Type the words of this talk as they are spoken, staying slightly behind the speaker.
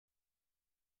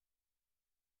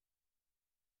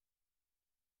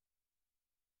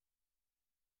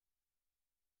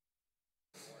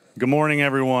Good morning,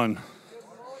 everyone.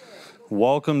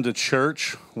 Welcome to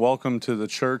church. Welcome to the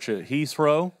church at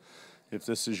Heathrow. If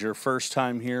this is your first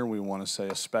time here, we want to say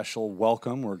a special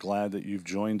welcome. We're glad that you've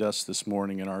joined us this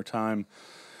morning in our time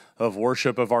of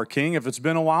worship of our King. If it's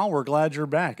been a while, we're glad you're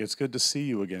back. It's good to see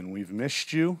you again. We've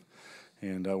missed you,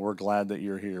 and we're glad that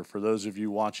you're here. For those of you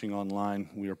watching online,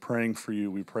 we are praying for you.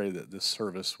 We pray that this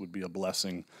service would be a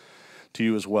blessing to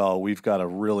you as well. We've got a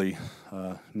really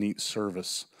neat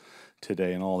service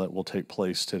today and all that will take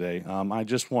place today. I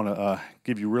just want to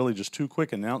give you really just two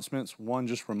quick announcements. One,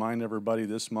 just remind everybody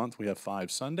this month we have 5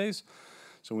 Sundays,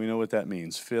 so we know what that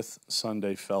means, 5th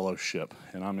Sunday Fellowship,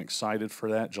 and I'm excited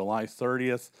for that. July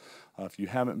 30th, if you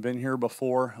haven't been here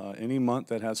before, any month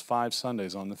that has 5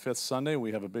 Sundays, on the 5th Sunday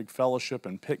we have a big fellowship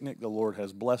and picnic. The Lord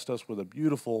has blessed us with a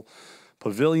beautiful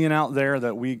pavilion out there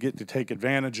that we get to take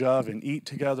advantage of and eat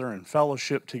together and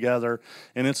fellowship together,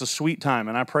 and it's a sweet time,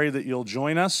 and I pray that you'll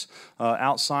join us.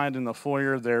 Outside in the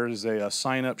foyer there is a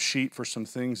sign-up sheet for some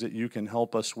things that you can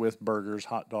help us with: burgers,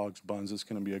 hot dogs, buns. It's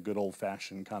going to be a good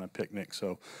old-fashioned kind of picnic,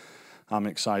 so I'm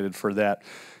excited for that.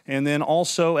 And then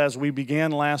also, as we began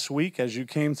last week, as you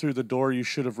came through the door, you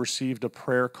should have received a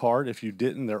prayer card. If you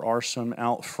didn't, there are some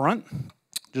out front.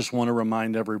 Just want to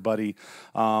remind everybody,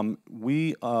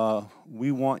 we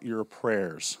want your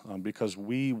prayers because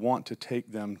we want to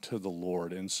take them to the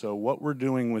Lord. And so what we're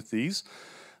doing with these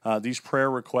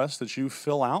prayer requests that you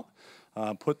fill out,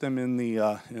 put them in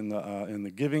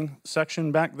the giving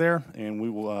section back there, and we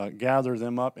will gather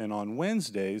them up. And on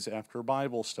Wednesdays after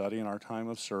Bible study in our time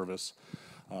of service,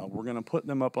 we're going to put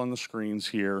them up on the screens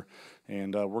here,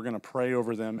 and we're going to pray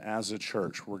over them as a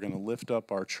church. We're going to lift up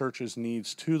our church's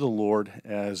needs to the Lord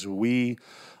as we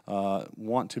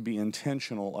want to be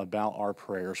intentional about our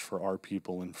prayers for our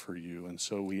people and for you. And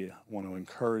so we want to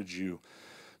encourage you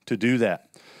to do that.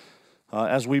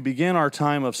 As we begin our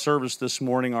time of service this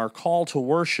morning, our call to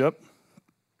worship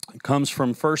comes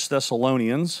from 1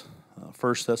 Thessalonians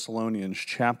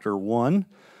chapter 1.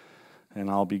 And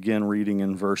I'll begin reading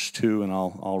in verse 2, and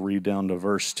I'll read down to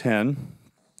verse 10.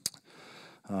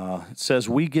 It says,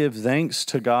 "We give thanks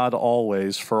to God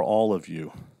always for all of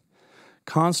you,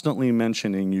 constantly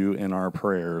mentioning you in our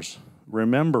prayers,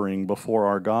 remembering before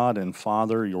our God and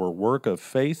Father your work of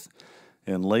faith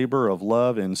and labor of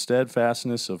love and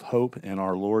steadfastness of hope in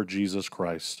our Lord Jesus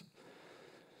Christ.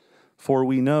 For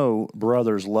we know,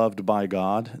 brothers loved by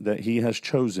God, that He has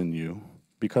chosen you,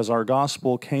 because our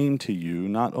gospel came to you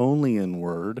not only in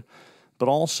word, but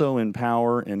also in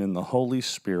power and in the Holy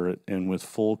Spirit and with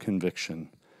full conviction.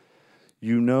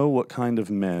 You know what kind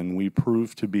of men we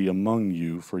proved to be among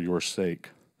you for your sake.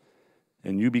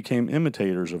 And you became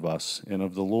imitators of us and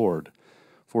of the Lord,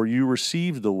 for you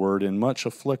received the word in much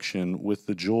affliction with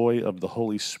the joy of the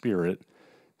Holy Spirit,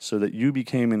 so that you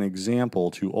became an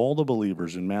example to all the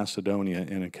believers in Macedonia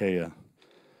and Achaia.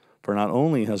 For not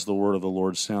only has the word of the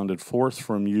Lord sounded forth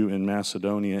from you in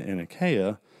Macedonia and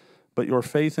Achaia, but your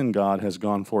faith in God has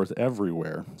gone forth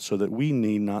everywhere, so that we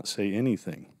need not say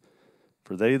anything.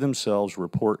 For they themselves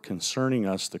report concerning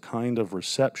us the kind of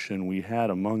reception we had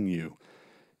among you,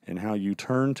 and how you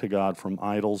turned to God from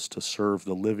idols to serve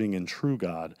the living and true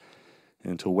God,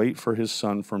 and to wait for His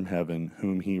Son from heaven,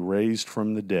 whom He raised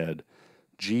from the dead,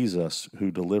 Jesus,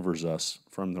 who delivers us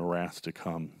from the wrath to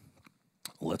come."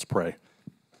 Let's pray.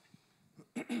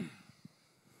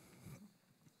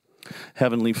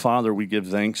 Heavenly Father, we give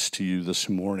thanks to you this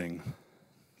morning.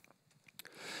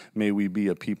 May we be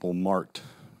a people marked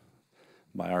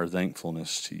by our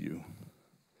thankfulness to you.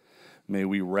 May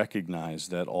we recognize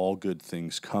that all good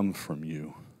things come from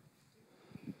you.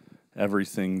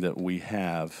 Everything that we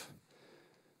have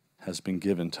has been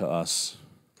given to us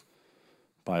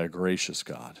by a gracious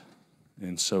God,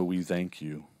 and so we thank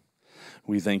you.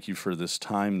 We thank you for this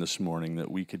time this morning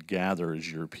that we could gather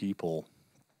as your people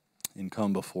and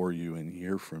come before you and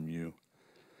hear from you.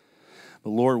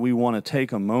 But Lord, we want to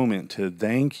take a moment to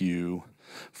thank you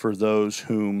for those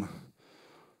whom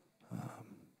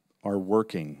are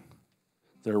working.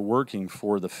 They're working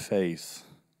for the faith.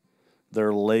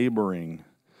 They're laboring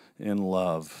in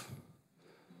love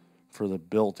for the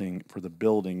building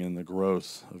and the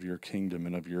growth of your kingdom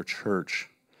and of your church.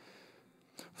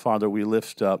 Father, we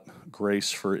lift up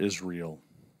Grace for Israel.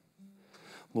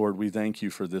 Lord, we thank you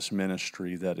for this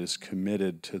ministry that is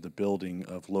committed to the building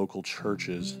of local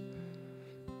churches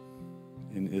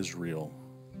in Israel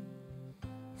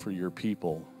for your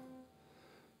people,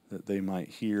 that they might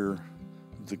hear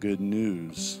the good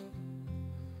news.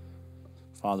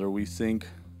 Father, we think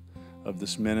of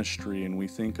this ministry and we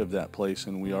think of that place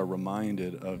and we are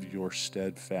reminded of your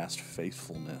steadfast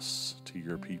faithfulness to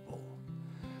your people,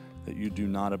 that you do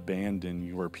not abandon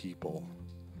your people,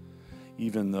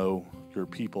 even though your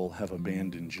people have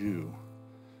abandoned you,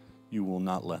 you will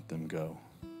not let them go,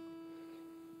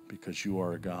 because you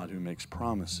are a God who makes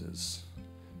promises,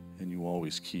 and you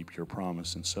always keep your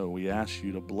promise. And so we ask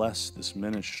you to bless this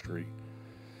ministry,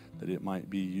 that it might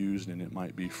be used and it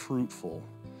might be fruitful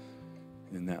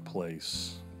in that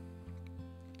place.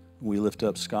 We lift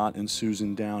up Scott and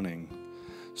Susan Downing,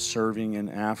 serving in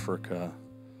Africa.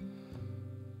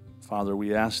 Father,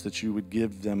 we ask that you would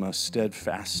give them a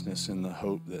steadfastness in the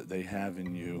hope that they have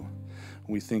in you.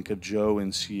 We think of Joe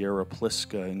and Sierra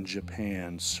Pliska in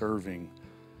Japan, serving,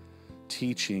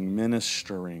 teaching,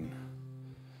 ministering,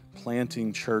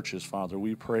 planting churches. Father,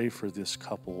 we pray for these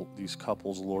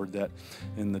couples, Lord, that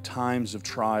in the times of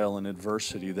trial and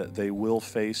adversity that they will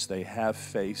face, they have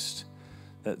faced,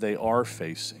 that they are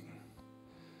facing,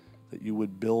 that you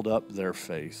would build up their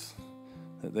faith,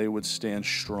 that they would stand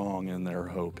strong in their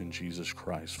hope in Jesus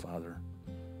Christ, Father.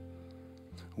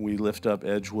 We lift up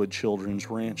Edgewood Children's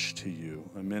Ranch to you,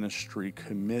 a ministry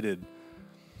committed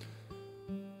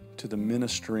to the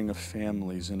ministering of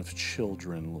families and of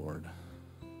children, Lord.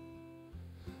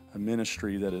 A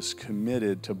ministry that is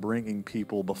committed to bringing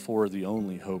people before the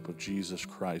only hope of Jesus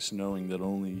Christ, knowing that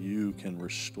only you can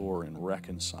restore and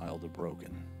reconcile the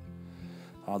broken.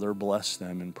 Father, bless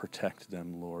them and protect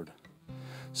them, Lord.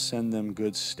 Send them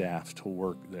good staff to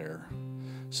work there,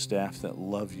 staff that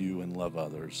love you and love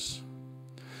others.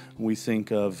 We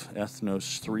think of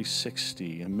Ethnos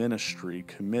 360, a ministry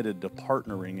committed to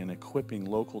partnering and equipping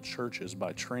local churches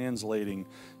by translating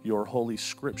your holy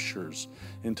scriptures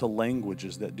into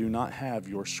languages that do not have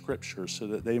your scriptures, so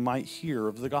that they might hear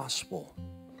of the gospel.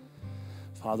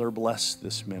 Father, bless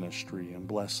this ministry and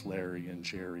bless Larry and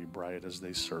Jerry Bright as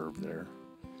they serve there.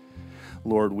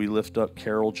 Lord, we lift up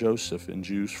Carol Joseph in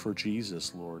Jews for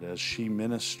Jesus, Lord, as she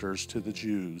ministers to the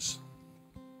Jews.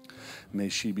 May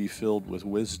she be filled with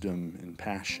wisdom and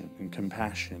passion and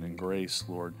compassion and grace,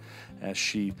 Lord, as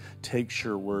she takes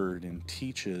your word and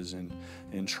teaches and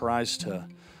tries to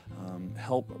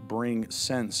help bring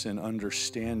sense and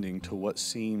understanding to what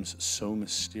seems so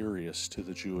mysterious to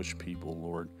the Jewish people,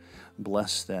 Lord.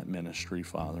 Bless that ministry,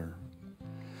 Father.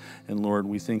 And Lord,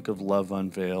 we think of Love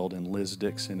Unveiled and Liz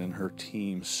Dixon and her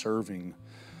team serving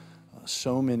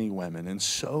so many women in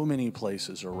so many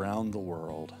places around the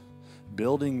world,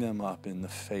 building them up in the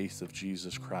faith of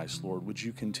Jesus Christ. Lord, would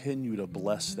you continue to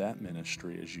bless that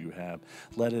ministry as you have?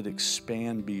 Let it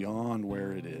expand beyond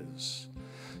where it is,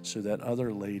 so that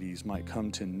other ladies might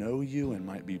come to know you and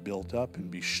might be built up and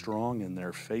be strong in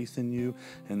their faith in you,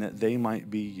 and that they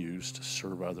might be used to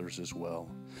serve others as well.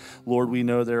 Lord, we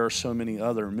know there are so many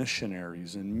other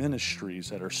missionaries and ministries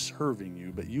that are serving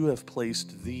you, but you have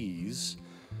placed these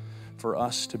for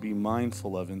us to be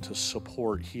mindful of and to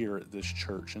support here at this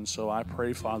church. And so I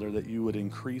pray, Father, that you would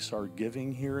increase our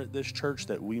giving here at this church,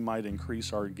 that we might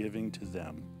increase our giving to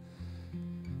them,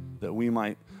 that we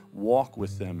might walk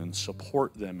with them and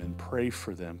support them and pray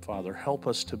for them. Father, help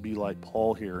us to be like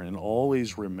Paul here and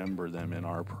always remember them in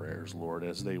our prayers, Lord,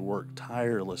 as they work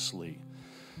tirelessly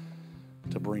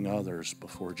to bring others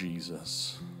before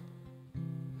Jesus.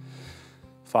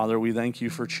 Father, we thank you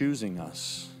for choosing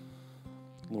us.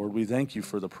 Lord, we thank you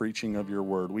for the preaching of your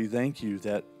word. We thank you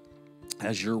that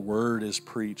as your word is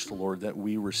preached, Lord, that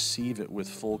we receive it with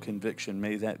full conviction.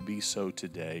 May that be so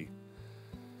today.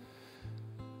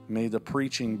 May the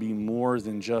preaching be more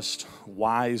than just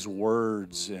wise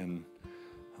words and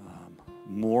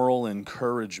moral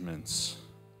encouragements.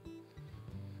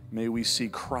 May we see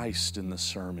Christ in the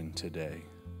sermon today.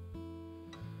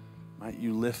 Might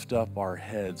you lift up our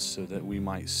heads so that we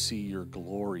might see your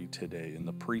glory today in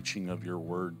the preaching of your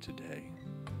word today.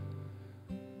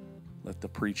 Let the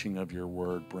preaching of your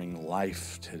word bring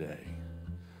life today.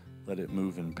 Let it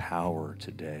move in power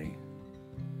today.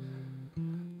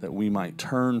 That we might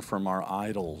turn from our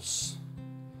idols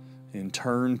and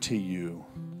turn to you.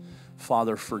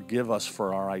 Father, forgive us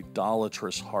for our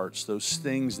idolatrous hearts, those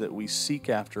things that we seek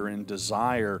after and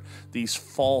desire, these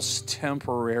false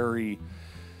temporary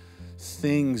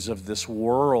things of this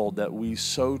world that we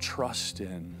so trust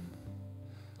in.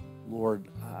 Lord,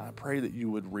 I pray that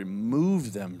you would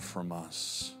remove them from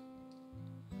us.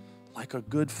 Like a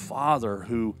good father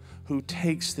who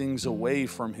takes things away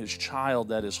from his child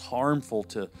that is harmful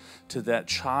to that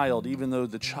child, even though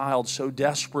the child so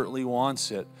desperately wants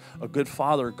it. A good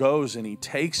father goes and he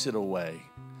takes it away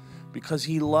because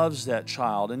he loves that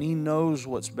child and he knows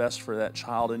what's best for that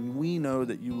child, and we know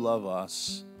that you love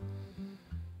us.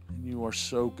 You are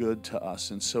so good to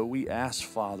us. And so we ask,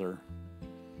 Father,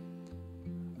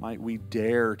 might we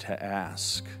dare to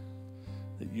ask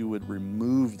that you would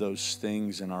remove those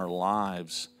things in our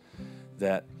lives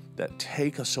that that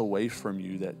take us away from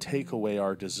you, that take away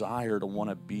our desire to want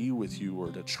to be with you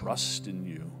or to trust in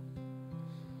you.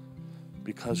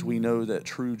 Because we know that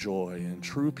true joy and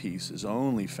true peace is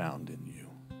only found in you.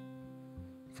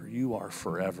 For you are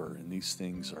forever, and these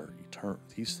things are eternal.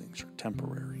 These things are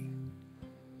temporary.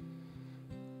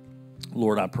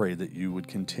 Lord, I pray that you would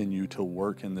continue to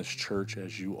work in this church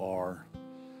as you are,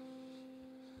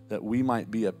 that we might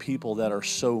be a people that are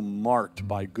so marked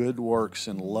by good works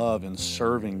and love and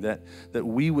serving, that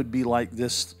we would be like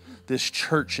this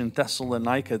church in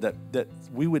Thessalonica, that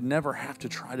we would never have to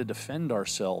try to defend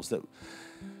ourselves, that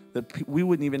we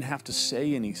wouldn't even have to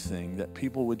say anything, that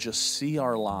people would just see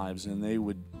our lives and they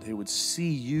would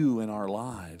see you in our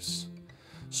lives,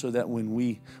 so that when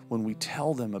we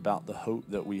tell them about the hope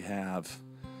that we have,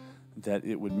 that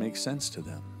it would make sense to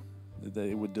them, that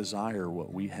they would desire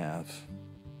what we have.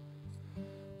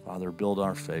 Father, build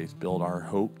our faith, build our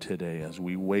hope today as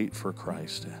we wait for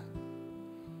Christ.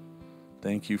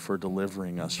 Thank you for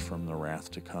delivering us from the wrath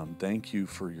to come. Thank you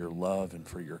for your love and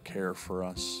for your care for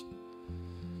us.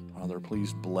 Father,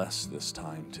 please bless this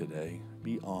time today.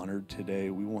 Be honored today.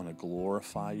 We want to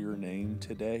glorify your name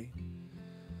today.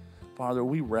 Father,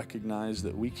 we recognize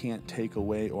that we can't take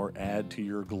away or add to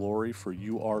your glory, for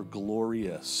you are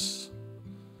glorious.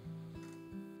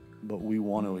 But we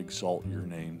want to exalt your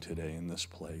name today in this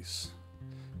place.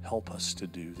 Help us to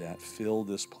do that. Fill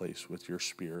this place with your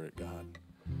Spirit, God.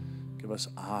 Give us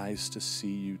eyes to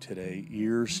see you today,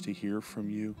 ears to hear from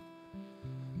you.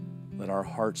 Let our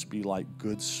hearts be like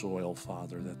good soil,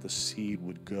 Father, that the seed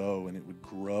would go and it would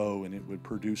grow and it would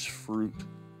produce fruit,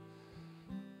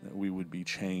 that we would be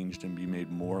changed and be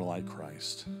made more like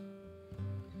Christ.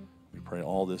 We pray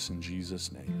all this in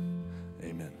Jesus' name.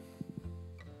 Amen.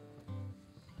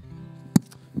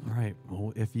 All right.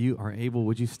 Well, if you are able,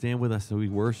 would you stand with us so we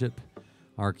worship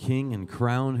our King and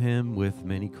crown him with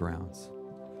many crowns?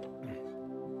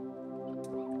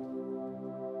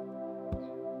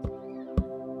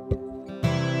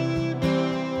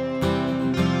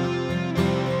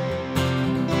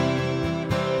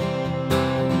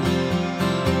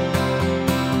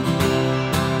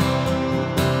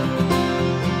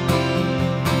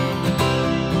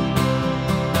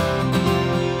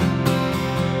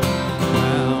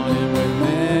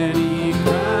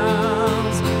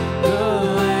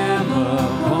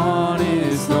 Upon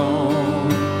his throne.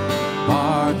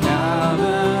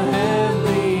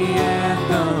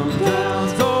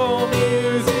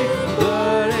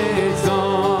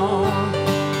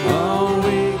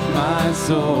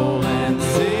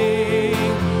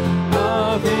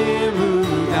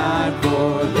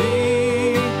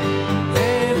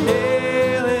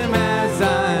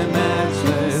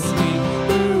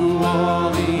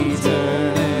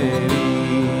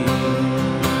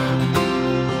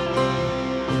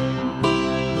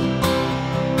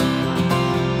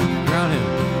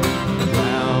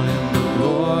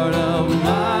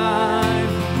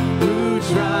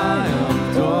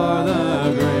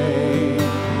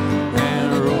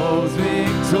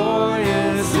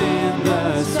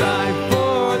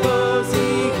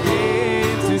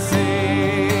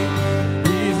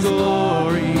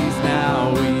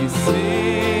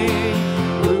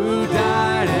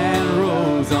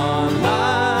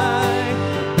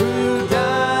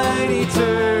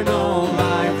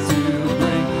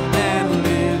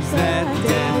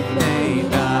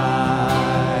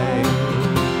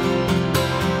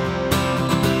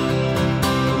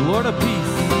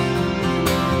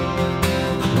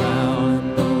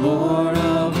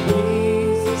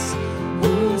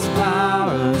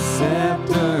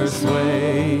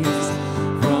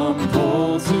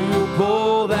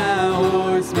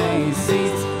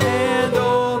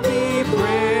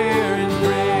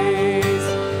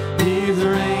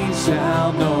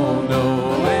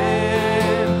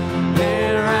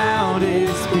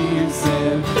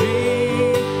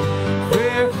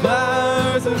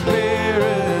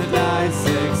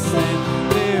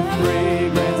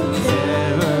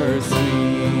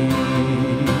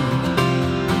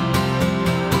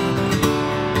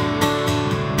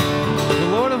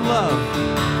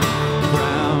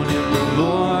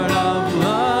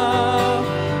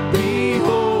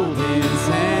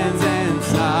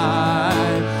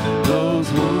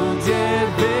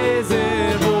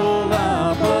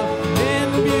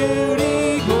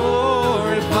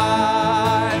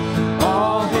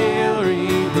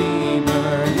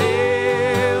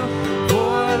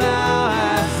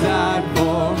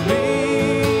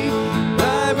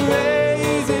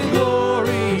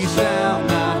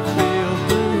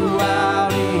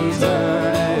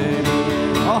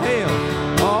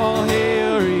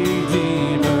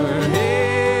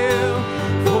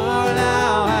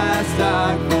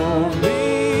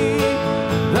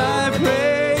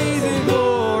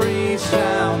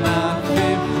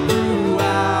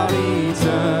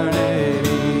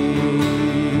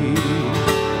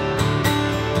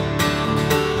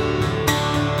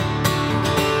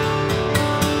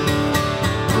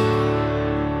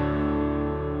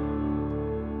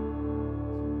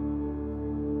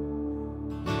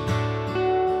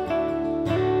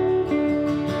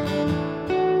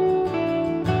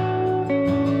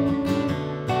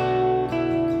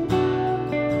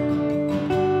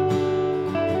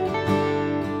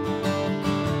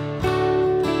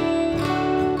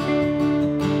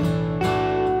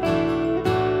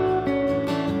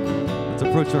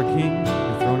 approach our King, the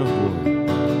throne of glory.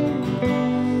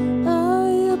 I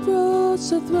approach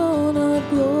the throne of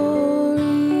glory.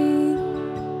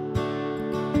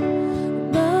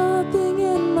 Nothing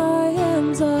in my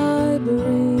hands I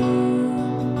bring,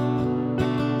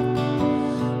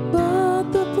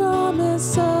 but the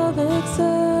promise of acceptance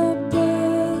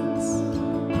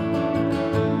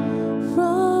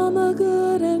from a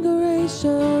good and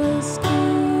gracious King.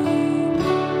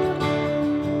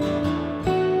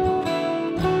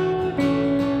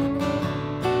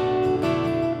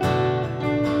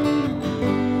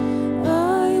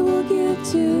 I will give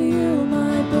to you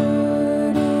my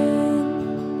burden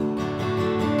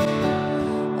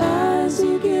as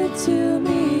you give to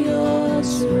me your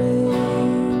strength.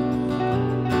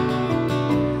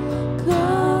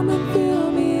 Come and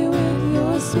fill me with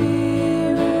your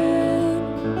spirit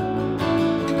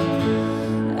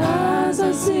as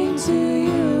I sing to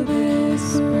you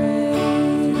this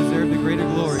praise. You deserve the greater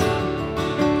glory.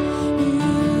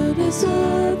 You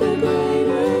deserve the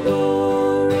greater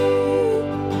glory.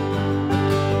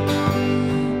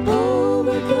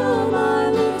 Overcome, I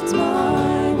lift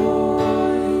my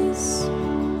voice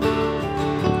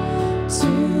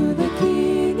to the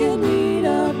King in need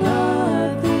of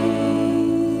nothing.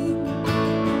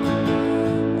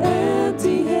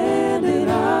 Empty-handed,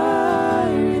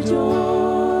 I rejoice.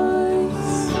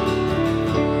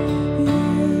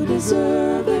 You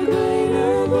deserve the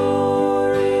greater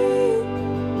glory.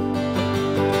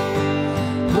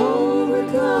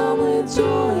 Overcome with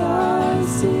joy, I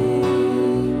sing.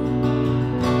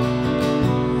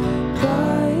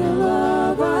 By your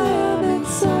love, I am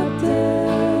accepted.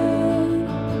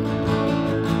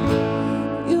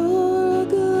 You're a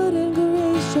good and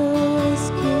gracious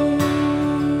King.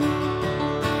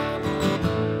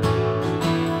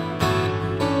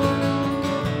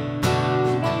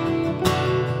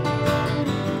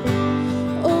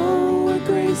 Oh, what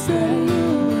grace that you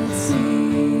would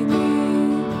see me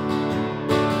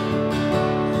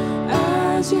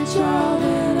as your child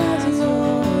and as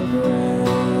your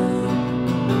friend,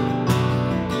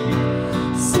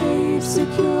 safe,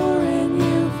 secure in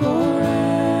you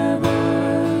forever.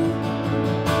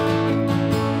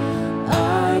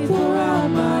 I pour out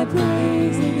my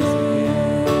praise again.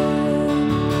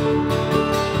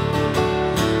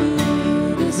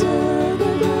 You deserve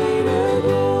the greater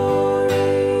glory.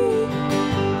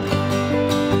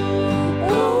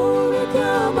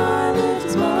 Overcome, I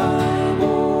lift my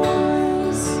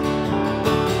voice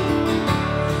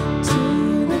to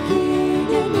the King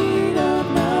in need of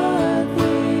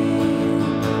nothing.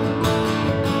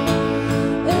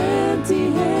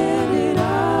 Empty-handed, I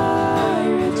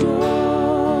rejoice.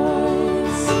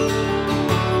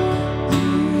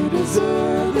 You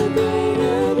deserve the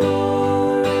greater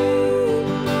glory.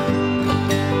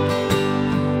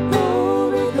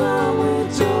 Overcome with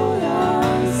joy, I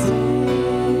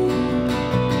sing.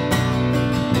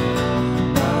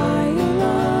 By your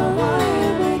love, I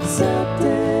am accepted.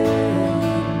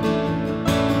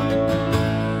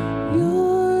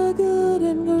 You're a good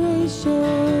and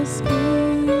gracious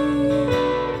King.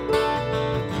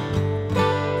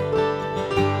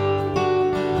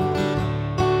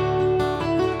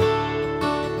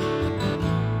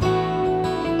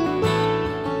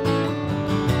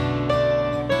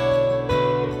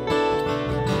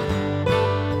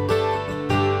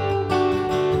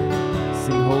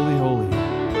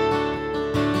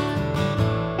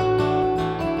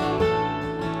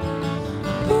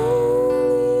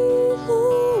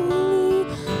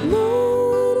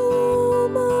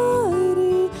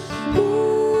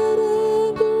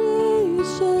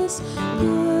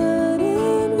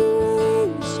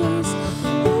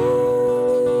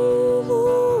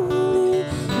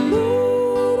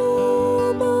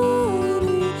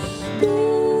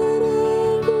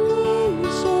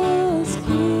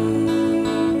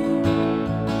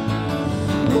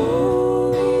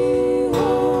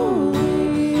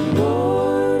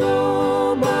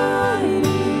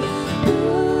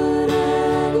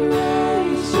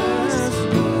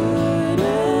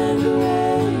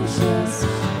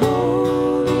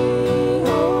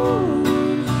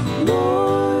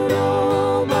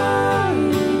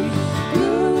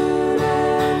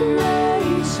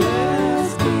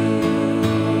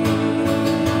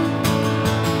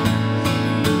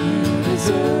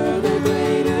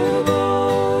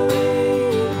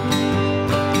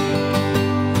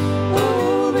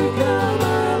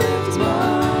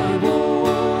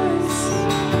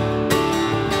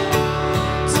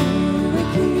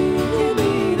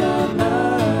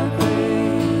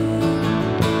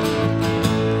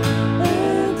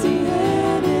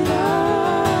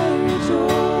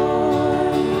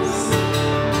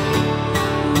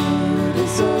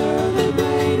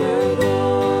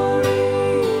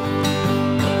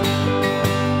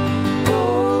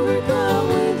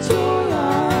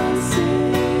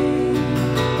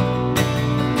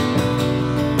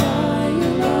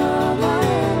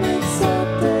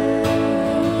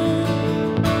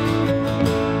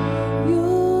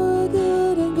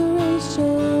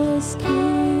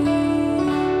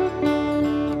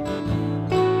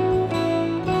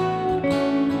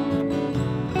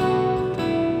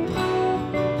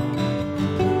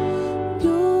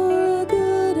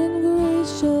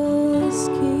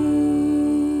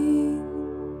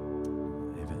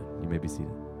 may be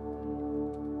seated.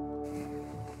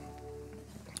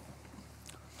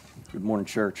 Good morning,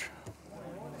 church.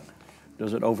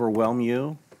 Does it overwhelm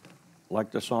you,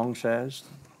 like the song says,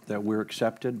 that we're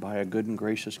accepted by a good and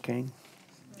gracious King?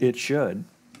 It should.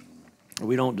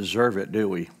 We don't deserve it, do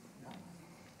we?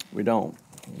 We don't.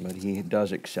 But he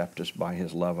does accept us by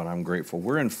his love, and I'm grateful.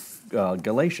 We're in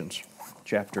Galatians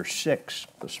chapter 6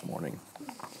 this morning.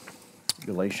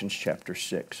 Galatians chapter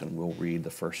 6, and we'll read the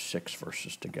first 6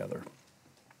 verses together.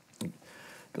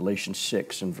 Galatians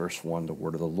 6 and verse 1, the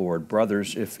word of the Lord.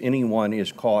 Brothers, if anyone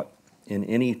is caught in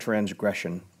any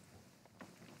transgression,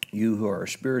 you who are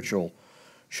spiritual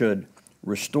should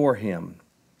restore him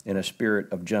in a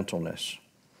spirit of gentleness.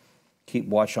 Keep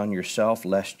watch on yourself,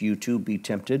 lest you too be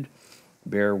tempted.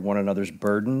 Bear one another's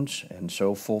burdens, and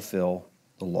so fulfill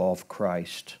the law of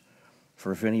Christ.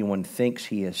 For if anyone thinks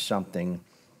he is something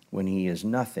when he is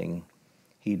nothing,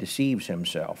 he deceives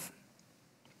himself.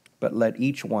 But let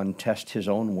each one test his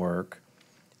own work,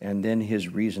 and then his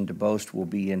reason to boast will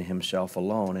be in himself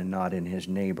alone and not in his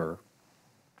neighbor.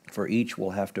 For each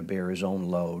will have to bear his own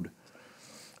load.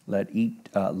 Let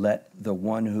the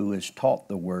one who is taught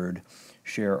the word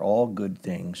share all good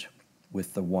things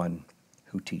with the one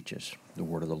who teaches. The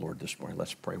word of the Lord this morning.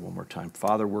 Let's pray one more time.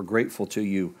 Father, we're grateful to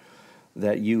you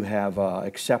that you have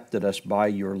accepted us by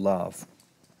your love.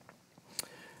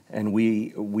 And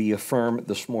we affirm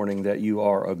this morning that you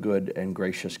are a good and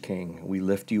gracious King. We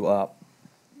lift you up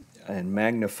and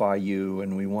magnify you,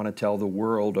 and we want to tell the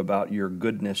world about your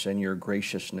goodness and your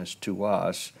graciousness to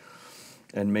us,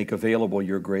 and make available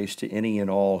your grace to any and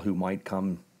all who might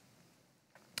come.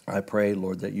 I pray,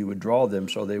 Lord, that you would draw them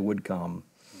so they would come.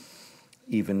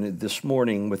 Even this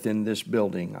morning within this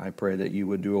building, I pray that you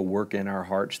would do a work in our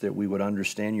hearts, that we would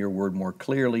understand your word more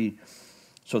clearly,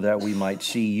 so that we might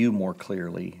see you more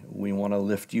clearly. We want to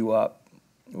lift you up.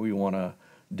 We want to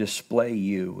display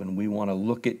you, and we want to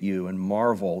look at you and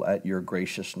marvel at your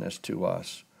graciousness to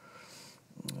us.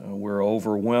 We're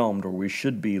overwhelmed, or we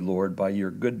should be, Lord, by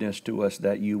your goodness to us,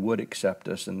 that you would accept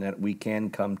us, and that we can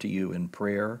come to you in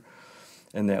prayer,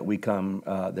 and that we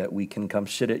can come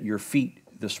sit at your feet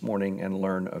this morning and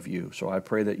learn of you. So I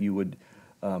pray that you would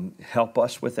help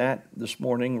us with that this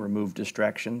morning, remove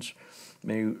distractions.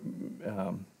 May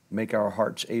make our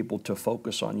hearts able to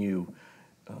focus on you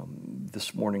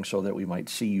this morning, so that we might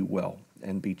see you well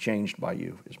and be changed by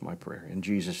you, is my prayer. In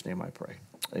Jesus' name I pray.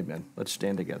 Amen. Let's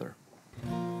stand together.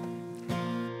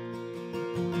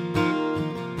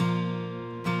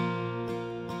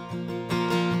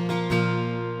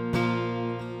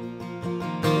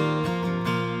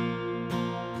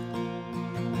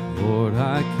 Lord,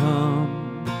 I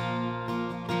come,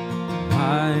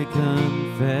 I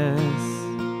confess,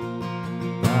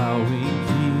 bowing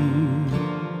here,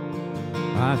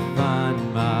 I find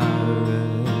my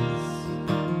rest.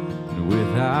 And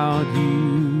without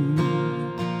you,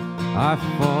 I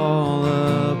fall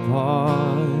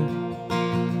apart.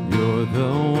 You're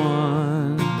the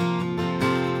one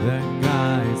that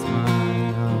guides my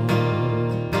heart.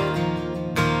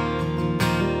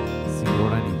 Sing,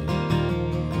 Lord, I need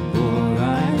you. Lord, I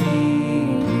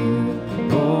need you.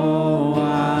 Oh, I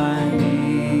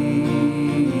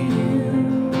need you.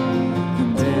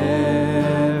 And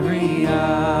every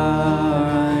hour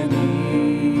I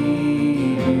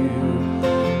need you.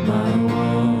 My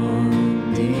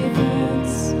one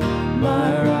defense, my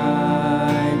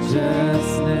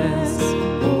righteousness.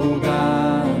 Oh God,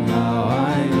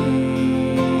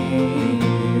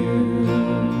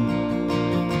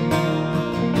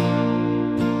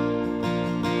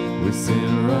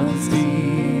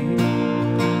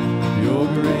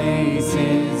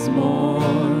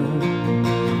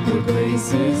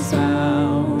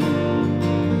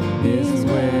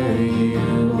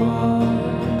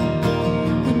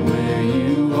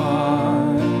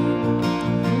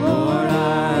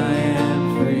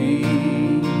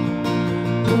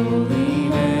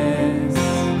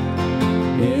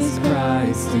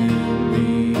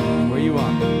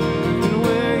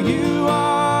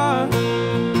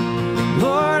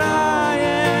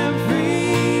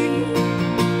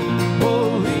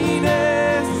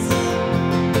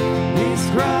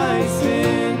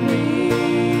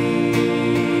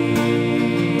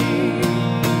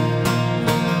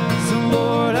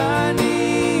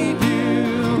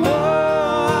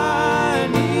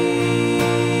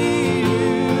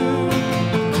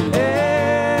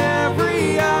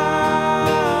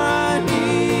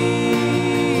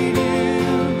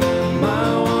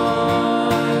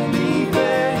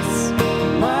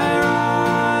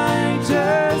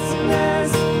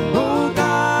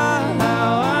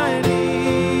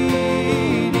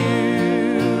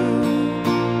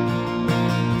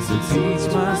 So teach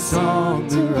my song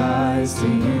to rise to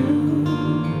you.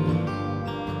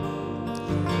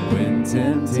 When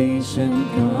temptation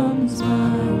comes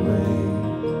my way,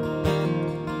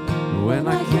 when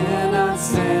I cannot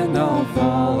stand, I'll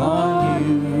fall on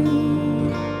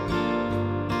you.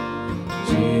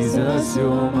 Jesus,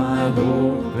 you're my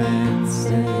hope and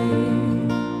stay.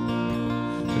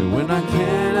 And when I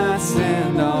cannot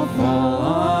stand, I'll fall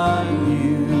on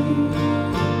you.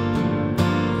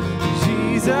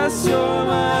 Jesus, you're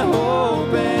my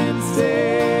hope and stay.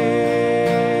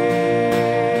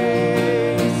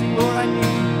 Sing, Lord, I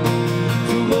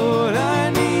need you. Lord, I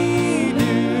need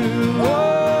you.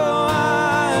 Oh,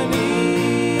 I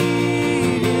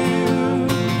need you.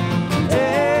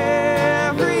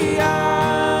 Every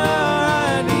hour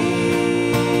I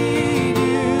need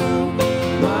you.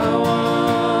 My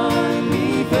one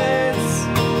defense,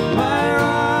 my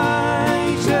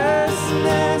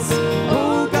righteousness.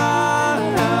 Oh God,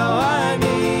 how I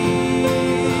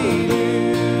need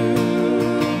you.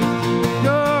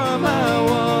 You're my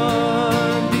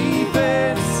one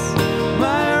defense,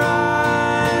 my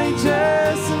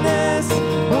righteousness.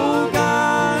 Oh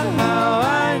God, how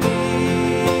I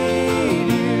need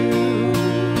you.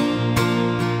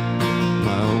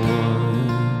 My one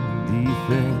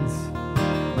defense,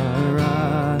 my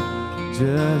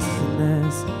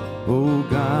righteousness. Oh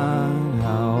God,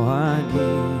 how I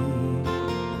need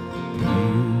you.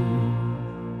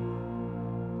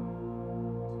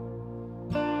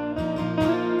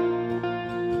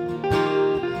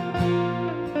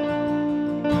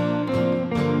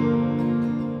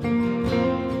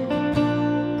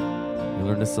 You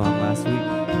learned this song last week.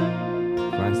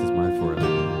 Christ is mine forever.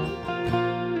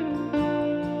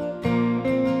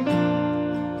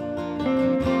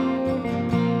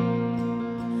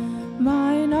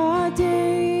 Mine are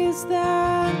days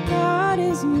that God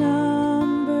is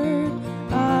numbered.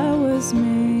 I was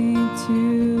made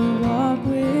to walk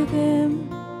with Him.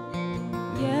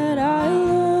 Yet I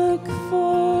look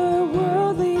for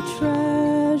worldly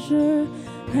treasure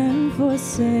and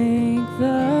forsake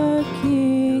the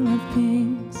King of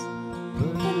Kings.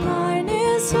 And mine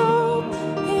is hope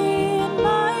in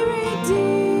my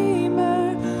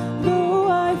Redeemer. Though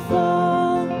I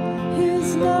fall,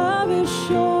 His love is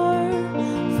sure.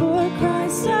 For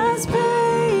Christ has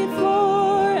paid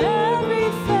for every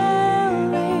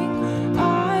failing. I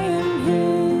am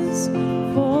His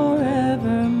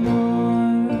forevermore.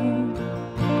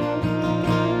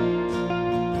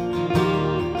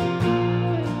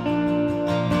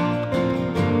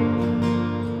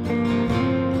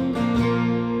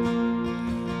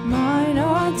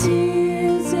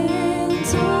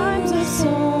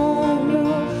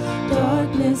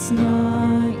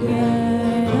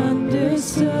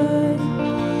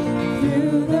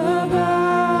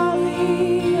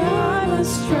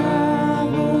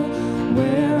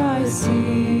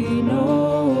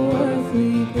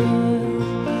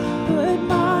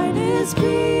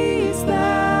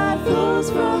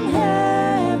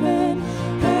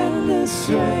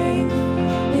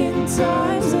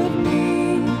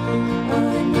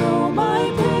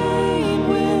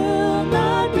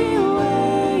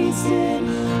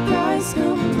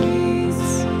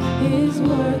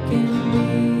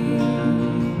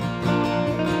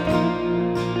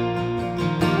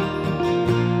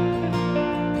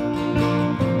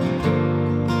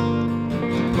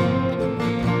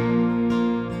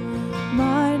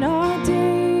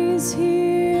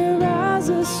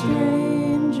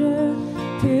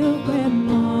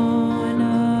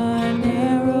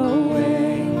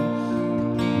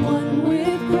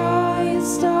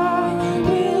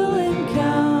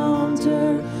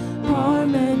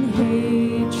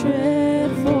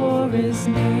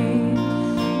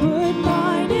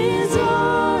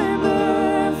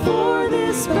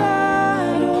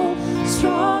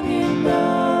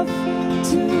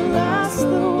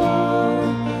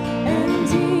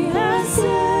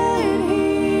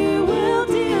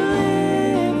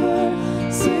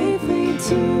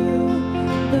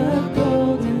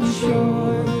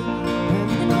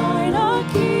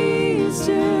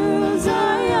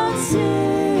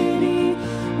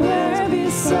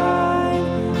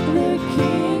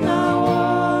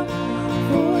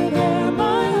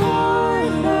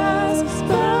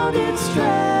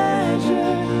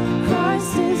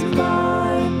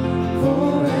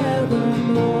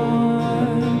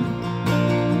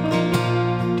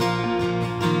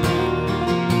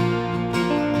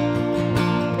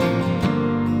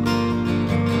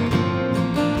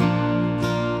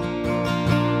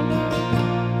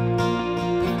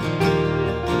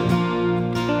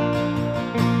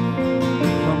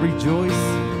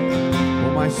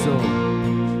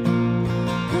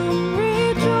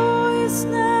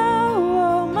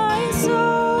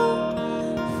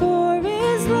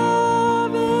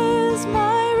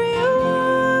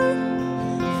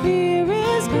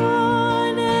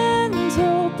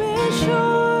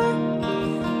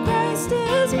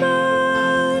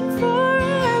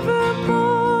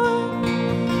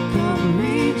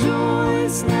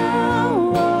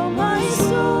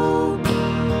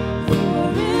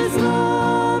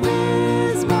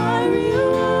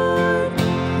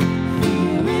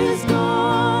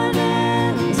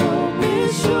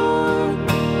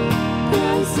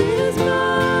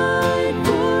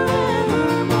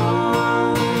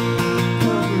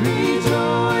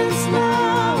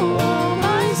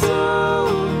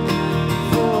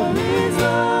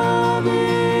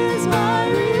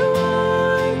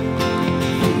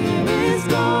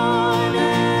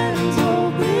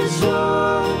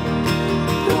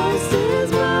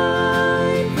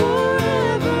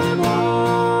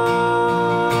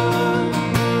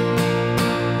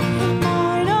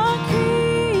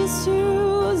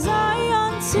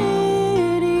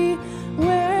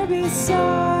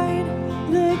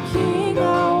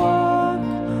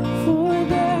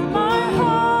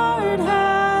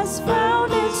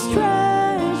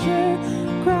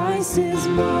 Christ is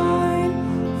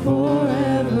mine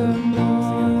forevermore.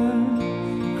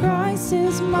 Christ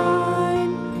is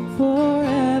mine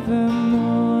forevermore.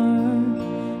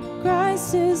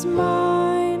 Christ is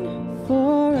mine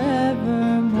forevermore.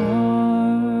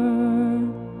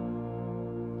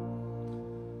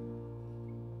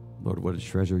 Lord, what a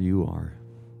treasure you are,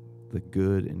 the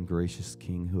good and gracious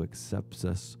King who accepts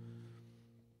us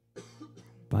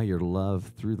by your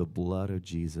love through the blood of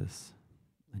Jesus.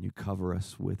 And you cover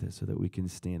us with it so that we can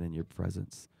stand in your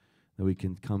presence, that we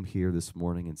can come here this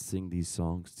morning and sing these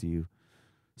songs to you,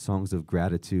 songs of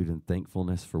gratitude and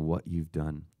thankfulness for what you've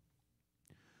done.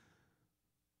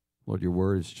 Lord, your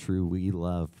word is true. We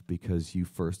love because you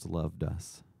first loved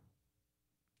us.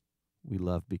 We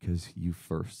love because you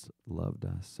first loved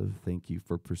us. So thank you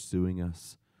for pursuing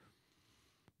us,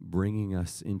 bringing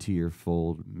us into your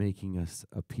fold, making us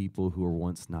a people who were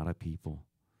once not a people,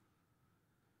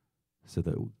 so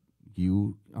that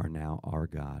you are now our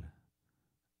God,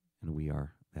 and we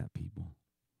are that people.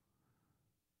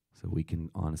 So we can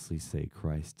honestly say,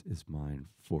 Christ is mine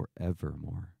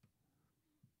forevermore.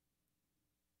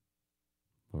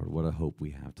 Lord, what a hope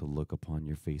we have to look upon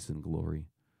your face in glory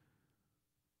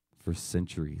for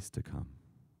centuries to come.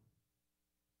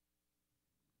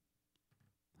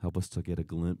 Help us to get a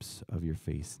glimpse of your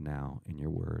face now in your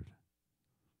word.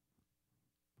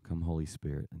 Come, Holy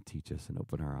Spirit, and teach us and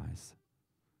open our eyes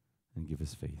and give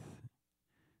us faith.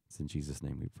 It's in Jesus'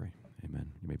 name we pray.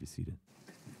 Amen. You may be seated.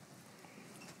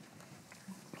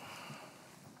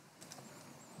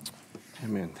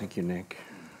 Amen. Thank you, Nick.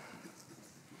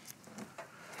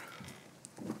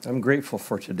 I'm grateful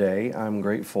for today. I'm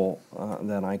grateful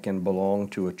that I can belong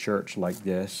to a church like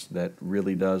this that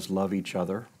really does love each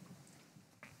other,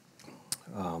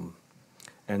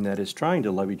 and that is trying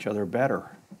to love each other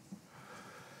better.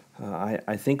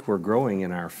 I think we're growing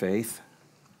in our faith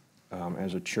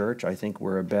as a church. I think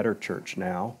we're a better church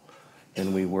now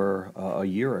than we were a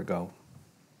year ago.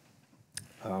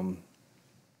 And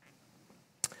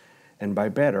by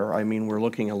better, I mean we're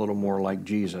looking a little more like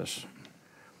Jesus,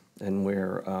 and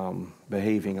we're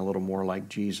behaving a little more like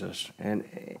Jesus. And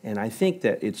I think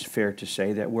that it's fair to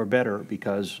say that we're better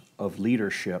because of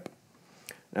leadership.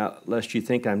 Now, lest you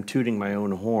think I'm tooting my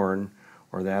own horn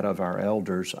or that of our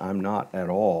elders, I'm not at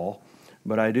all.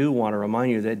 But I do want to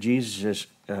remind you that Jesus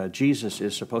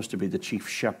is supposed to be the chief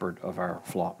shepherd of our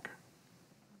flock.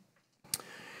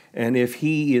 And if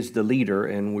he is the leader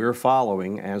and we're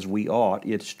following as we ought,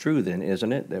 it's true then,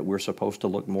 isn't it, that we're supposed to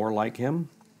look more like him,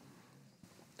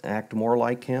 act more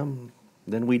like him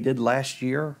than we did last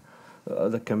year?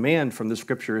 The command from the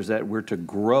scripture is that we're to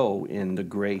grow in the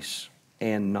grace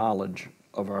and knowledge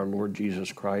of our Lord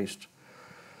Jesus Christ.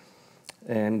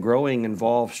 And growing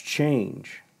involves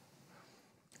change.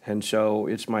 And so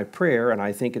it's my prayer, and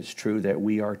I think it's true, that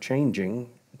we are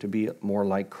changing to be more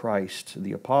like Christ.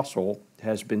 The apostle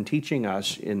has been teaching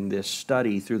us in this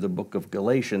study through the book of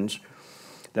Galatians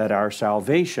that our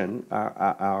salvation,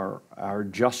 our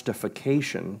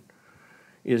justification,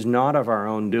 is not of our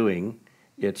own doing,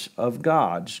 it's of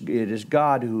God's. It is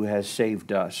God who has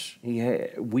saved us.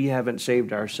 We haven't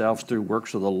saved ourselves through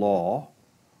works of the law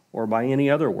or by any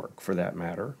other work for that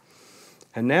matter.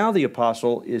 And now the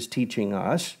apostle is teaching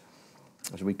us,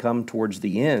 as we come towards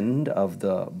the end of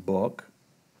the book,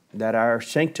 that our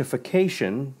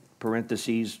sanctification,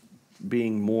 parentheses,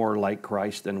 being more like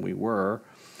Christ than we were,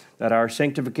 that our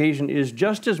sanctification is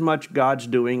just as much God's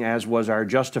doing as was our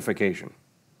justification.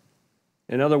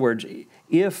 In other words,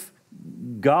 if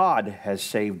God has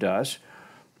saved us,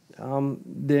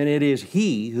 then it is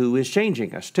he who is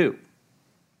changing us too.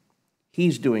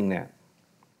 He's doing that.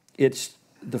 It's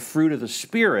the fruit of the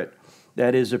Spirit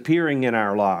that is appearing in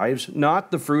our lives,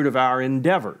 not the fruit of our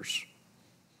endeavors,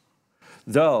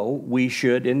 though we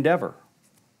should endeavor.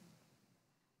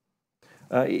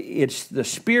 It's the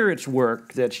Spirit's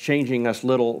work that's changing us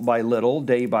little by little,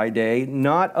 day by day,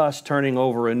 not us turning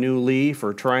over a new leaf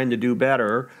or trying to do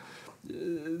better,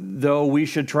 though we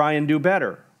should try and do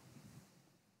better.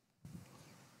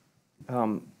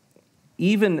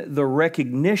 Even the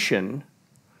recognition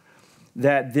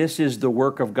that this is the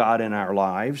work of God in our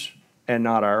lives and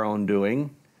not our own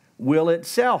doing will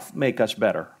itself make us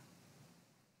better.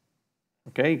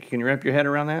 Okay, can you wrap your head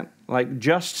around that? Like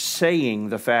just saying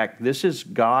the fact, this is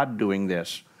God doing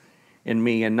this in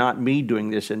me and not me doing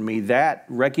this in me, that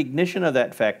recognition of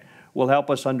that fact will help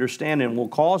us understand and will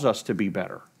cause us to be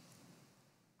better.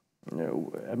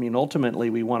 I mean, ultimately,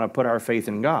 we want to put our faith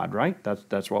in God, right?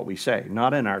 That's what we say,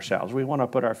 not in ourselves. We want to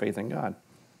put our faith in God,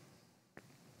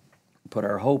 put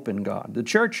our hope in God. The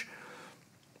church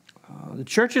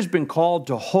has been called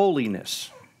to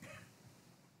holiness.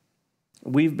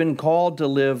 We've been called to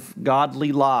live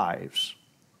godly lives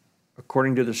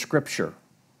according to the Scripture.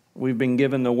 We've been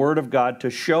given the Word of God to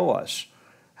show us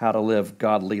how to live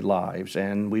godly lives,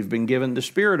 and we've been given the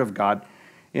Spirit of God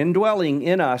indwelling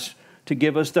in us to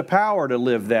give us the power to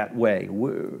live that way.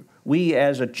 We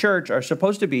as a church are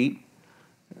supposed to be,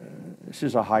 this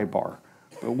is a high bar,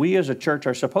 but we as a church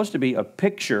are supposed to be a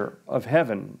picture of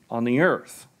heaven on the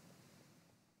earth.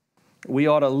 We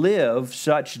ought to live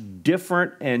such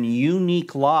different and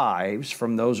unique lives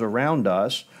from those around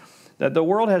us that the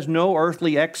world has no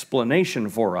earthly explanation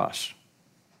for us.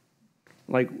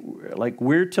 Like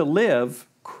we're to live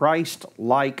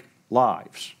Christ-like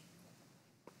lives.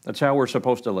 That's how we're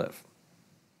supposed to live.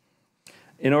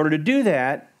 In order to do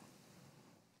that,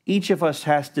 each of us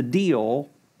has to deal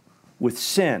with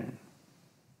sin,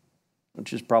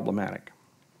 which is problematic.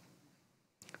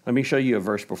 Let me show you a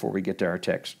verse before we get to our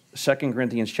text. 2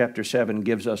 Corinthians chapter 7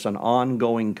 gives us an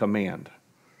ongoing command.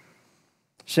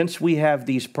 Since we have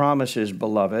these promises,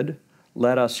 beloved,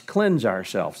 let us cleanse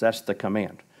ourselves. That's the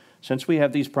command. Since we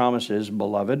have these promises,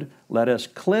 beloved, let us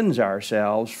cleanse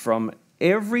ourselves from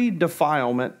every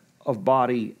defilement of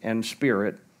body and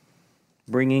spirit,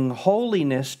 bringing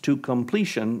holiness to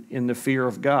completion in the fear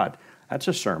of God. That's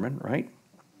a sermon, right?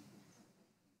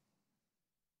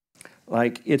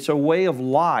 Like, it's a way of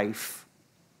life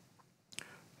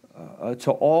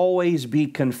to always be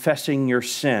confessing your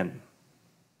sin.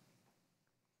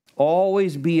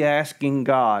 Always be asking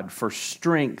God for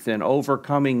strength in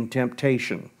overcoming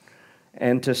temptation,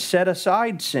 and to set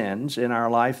aside sins in our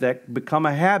life that become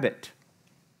a habit.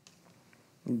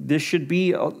 This should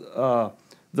be the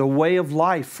way of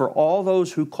life for all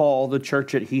those who call the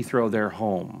church at Heathrow their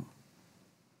home.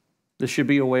 This should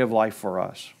be a way of life for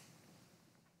us.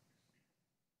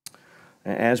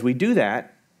 As we do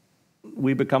that,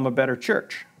 we become a better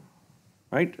church,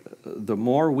 right? The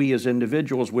more we as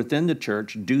individuals within the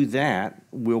church do that,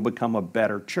 we'll become a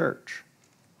better church.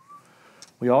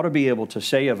 We ought to be able to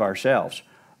say of ourselves,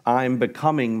 I'm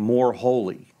becoming more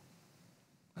holy.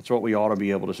 That's what we ought to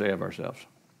be able to say of ourselves.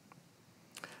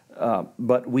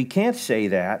 But we can't say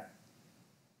that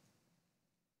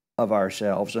of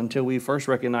ourselves until we first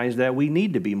recognize that we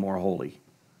need to be more holy.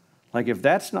 Like, if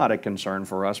that's not a concern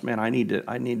for us, man, I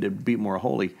need to be more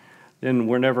holy, then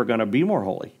we're never going to be more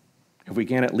holy if we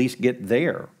can't at least get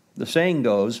there. The saying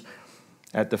goes,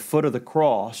 at the foot of the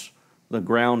cross, the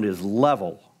ground is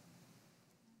level.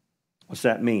 What's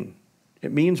that mean?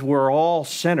 It means we're all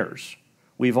sinners.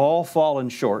 We've all fallen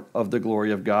short of the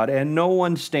glory of God, and no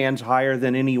one stands higher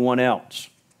than anyone else.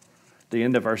 At the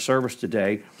end of our service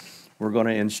today, we're going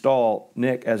to install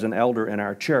Nick as an elder in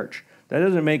our church. That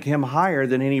doesn't make him higher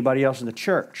than anybody else in the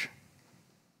church.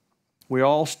 We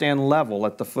all stand level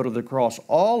at the foot of the cross.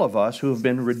 All of us who have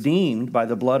been redeemed by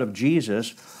the blood of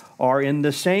Jesus are in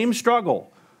the same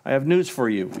struggle. I have news for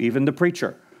you, even the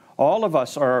preacher. All of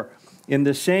us are in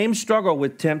the same struggle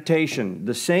with temptation,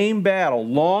 the same battle,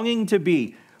 longing to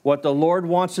be what the Lord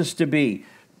wants us to be,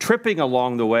 tripping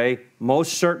along the way,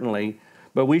 most certainly,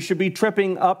 but we should be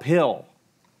tripping uphill.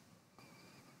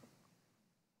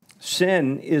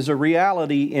 Sin is a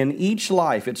reality in each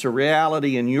life. It's a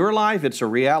reality in your life. It's a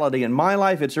reality in my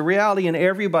life. It's a reality in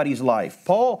everybody's life.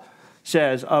 Paul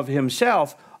says of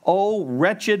himself, "O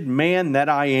wretched man that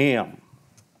I am."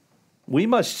 We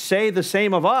must say the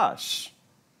same of us.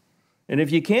 And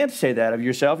if you can't say that of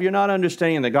yourself, you're not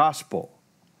understanding the gospel.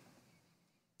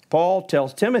 Paul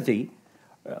tells Timothy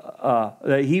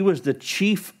that he was the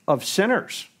chief of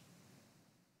sinners.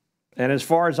 And as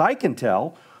far as I can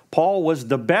tell, Paul was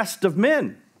the best of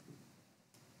men.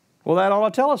 Well, that ought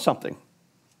to tell us something.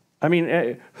 I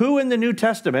mean, who in the New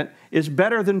Testament is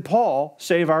better than Paul,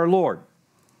 save our Lord?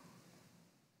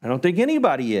 I don't think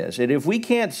anybody is. And if we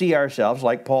can't see ourselves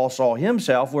like Paul saw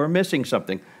himself, we're missing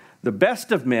something. The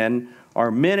best of men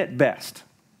are men at best.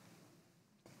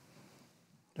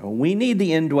 We need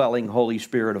the indwelling Holy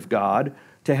Spirit of God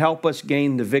to help us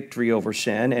gain the victory over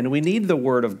sin, and we need the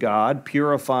Word of God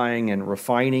purifying and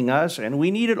refining us, and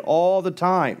we need it all the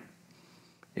time.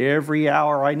 Every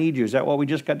hour I need you. Is that what we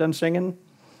just got done singing?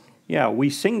 Yeah,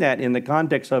 we sing that in the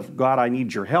context of, God, I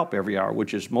need your help every hour,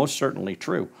 which is most certainly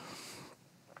true.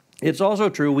 It's also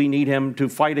true we need him to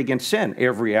fight against sin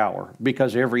every hour,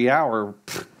 because every hour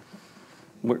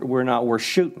we're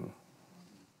shooting.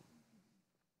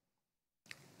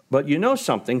 But you know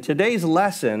something? Today's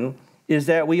lesson is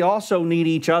that we also need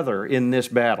each other in this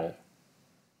battle.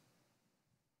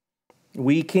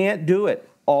 We can't do it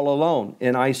all alone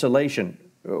in isolation.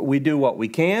 We do what we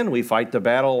can. We fight the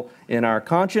battle in our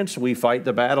conscience. We fight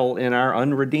the battle in our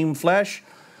unredeemed flesh.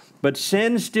 But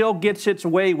sin still gets its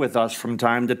way with us from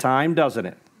time to time, doesn't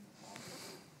it?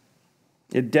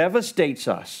 It devastates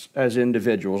us as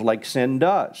individuals like sin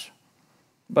does.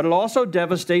 But it also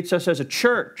devastates us as a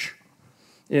church.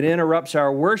 It interrupts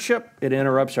our worship. It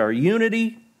interrupts our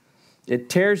unity. It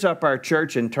tears up our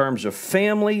church in terms of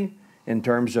family, in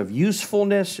terms of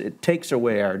usefulness. It takes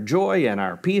away our joy and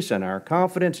our peace and our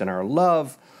confidence and our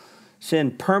love.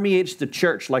 Sin permeates the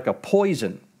church like a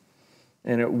poison,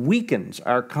 and it weakens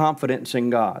our confidence in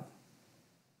God.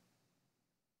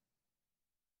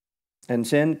 And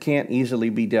sin can't easily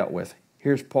be dealt with.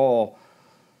 Here's Paul.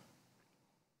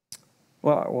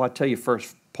 Well, I'll tell you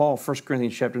first. Paul, 1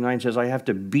 Corinthians chapter 9 says, I have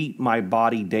to beat my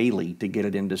body daily to get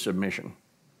it into submission.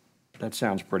 That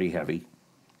sounds pretty heavy.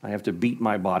 I have to beat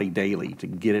my body daily to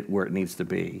get it where it needs to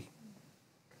be.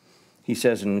 He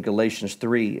says in Galatians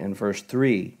 3 and verse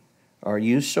 3, are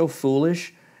you so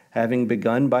foolish, having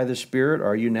begun by the Spirit,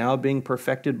 are you now being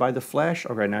perfected by the flesh?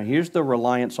 Okay, now here's the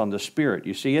reliance on the Spirit.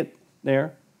 You see it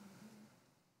there?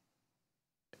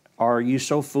 Are you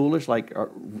so foolish?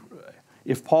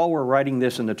 If Paul were writing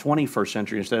this in the 21st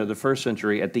century instead of the first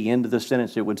century, at the end of the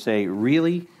sentence it would say,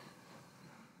 really?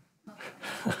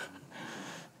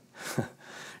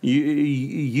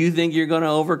 You think you're going to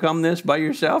overcome this by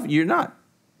yourself? You're not.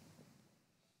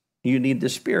 You need the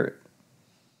Spirit.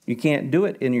 You can't do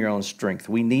it in your own strength.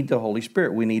 We need the Holy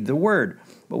Spirit. We need the Word.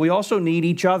 But we also need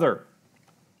each other.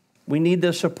 We need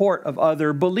the support of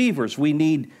other believers. We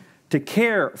need to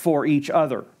care for each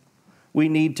other. We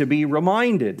need to be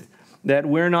reminded that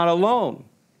we're not alone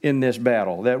in this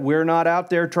battle, that we're not out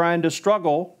there trying to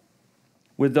struggle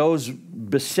with those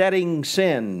besetting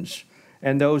sins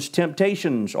and those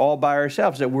temptations all by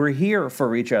ourselves, that we're here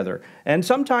for each other. And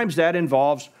sometimes that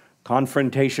involves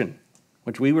confrontation,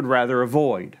 which we would rather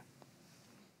avoid.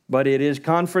 But it is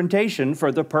confrontation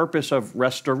for the purpose of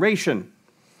restoration.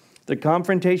 The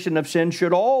confrontation of sin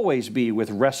should always be with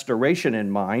restoration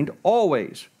in mind,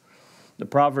 always. The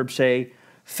Proverbs say,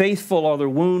 faithful are the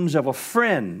wounds of a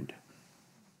friend.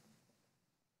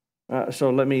 So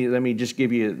let me just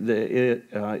give you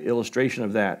the illustration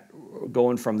of that,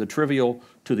 going from the trivial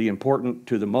to the important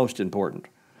to the most important.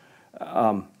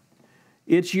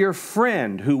 It's your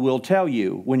friend who will tell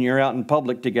you when you're out in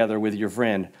public together with your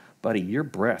friend, buddy, your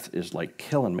breath is like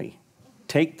killing me.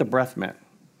 Take the breath mint.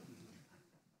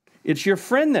 It's your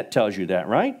friend that tells you that,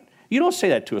 right? You don't say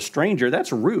that to a stranger.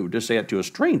 That's rude to say it to a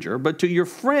stranger. But to your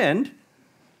friend,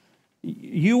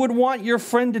 you would want your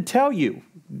friend to tell you,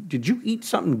 did you eat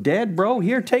something dead, bro?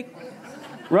 Here, take,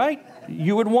 right?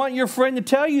 You would want your friend to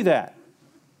tell you that.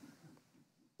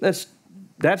 That's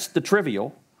the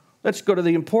trivial. Let's go to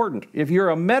the important. If you're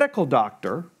a medical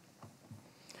doctor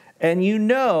and you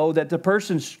know that the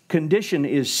person's condition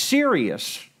is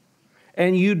serious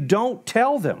and you don't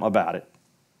tell them about it,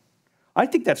 I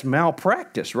think that's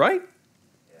malpractice, right?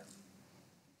 Yeah.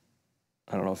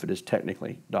 I don't know if it is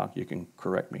technically, Doc, you can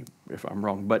correct me if I'm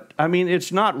wrong, but I mean,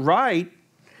 it's not right.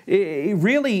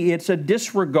 Really, it's a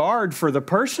disregard for the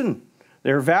person,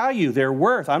 their value, their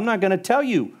worth. I'm not going to tell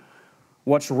you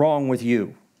what's wrong with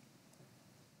you.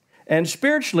 And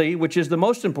spiritually, which is the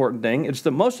most important thing, it's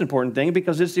the most important thing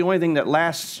because it's the only thing that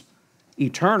lasts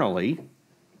eternally.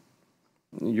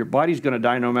 Your body's going to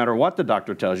die no matter what the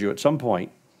doctor tells you at some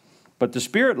point. But the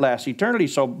Spirit lasts eternity,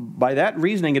 so by that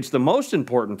reasoning, it's the most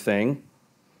important thing.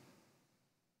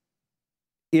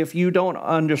 If you don't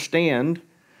understand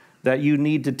that you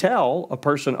need to tell a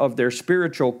person of their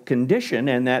spiritual condition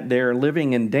and that they're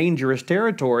living in dangerous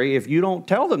territory, if you don't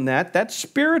tell them that, that's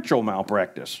spiritual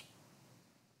malpractice.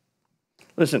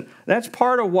 Listen, that's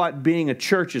part of what being a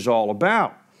church is all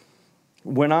about.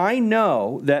 When I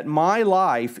know that my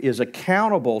life is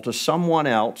accountable to someone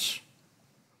else,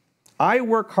 I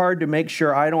work hard to make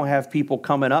sure I don't have people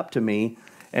coming up to me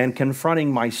and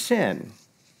confronting my sin.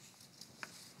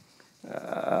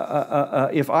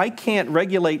 If I can't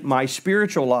regulate my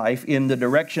spiritual life in the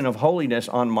direction of holiness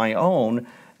on my own,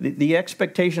 the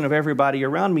expectation of everybody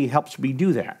around me helps me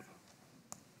do that.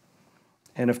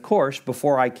 And of course,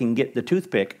 before I can get the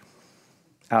toothpick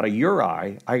out of your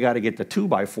eye, I got to get the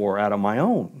 2x4 out of my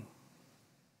own.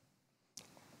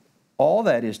 All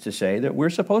that is to say that we're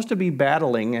supposed to be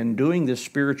battling and doing this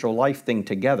spiritual life thing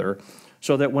together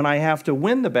so that when I have to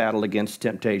win the battle against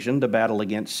temptation, the battle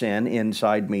against sin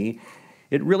inside me,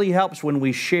 it really helps when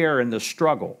we share in the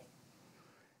struggle.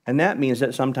 And that means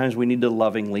that sometimes we need to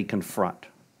lovingly confront.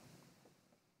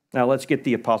 Now let's get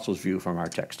the apostles' view from our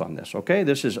text on this, okay?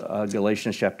 This is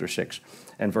Galatians chapter 6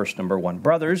 and verse number 1.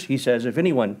 Brothers, he says, if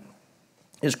anyone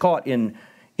is caught in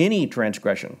any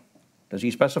transgression, does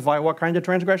he specify what kind of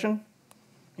transgression?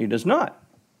 He does not.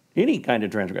 Any kind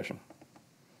of transgression.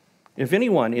 If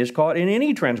anyone is caught in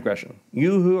any transgression,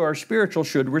 you who are spiritual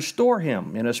should restore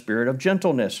him in a spirit of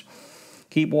gentleness.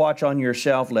 Keep watch on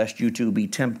yourself, lest you too be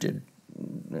tempted.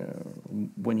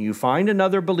 When you find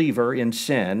another believer in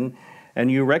sin, and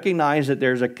you recognize that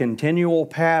there's a continual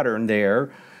pattern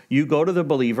there, you go to the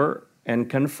believer and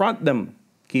confront them.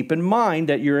 Keep in mind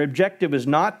that your objective is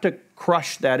not to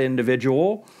crush that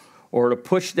individual or to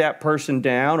push that person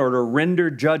down or to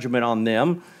render judgment on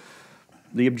them.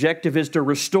 The objective is to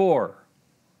restore.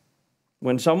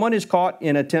 When someone is caught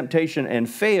in a temptation and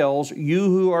fails, you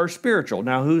who are spiritual.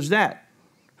 Now, who's that?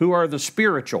 Who are the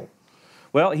spiritual?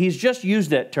 Well, he's just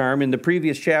used that term in the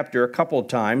previous chapter a couple of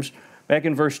times. Back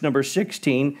in verse number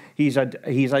 16, he's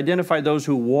identified those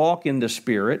who walk in the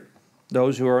Spirit,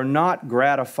 those who are not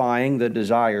gratifying the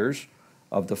desires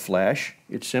of the flesh.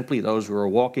 It's simply those who are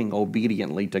walking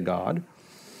obediently to God.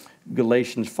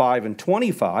 Galatians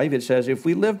 5:25, it says, if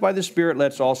we live by the Spirit,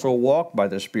 let's also walk by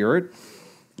the Spirit.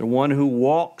 The one who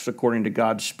walks according to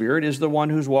God's Spirit is the one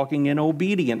who's walking in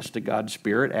obedience to God's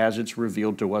Spirit as it's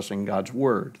revealed to us in God's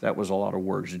Word. That was a lot of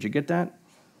words. Did you get that?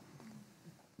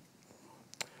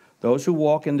 Those who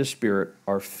walk in the Spirit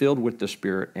are filled with the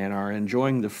Spirit and are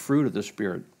enjoying the fruit of the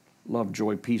Spirit. Love,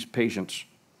 joy, peace, patience,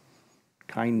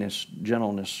 kindness,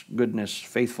 gentleness, goodness,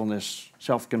 faithfulness,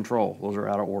 self-control. Those are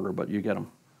out of order, but you get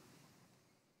them.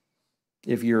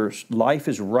 If your life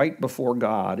is right before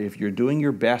God, if you're doing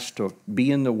your best to be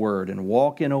in the Word and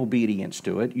walk in obedience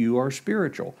to it, you are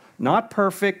spiritual. Not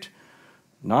perfect,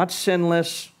 not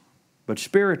sinless, but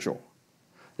spiritual.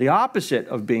 The opposite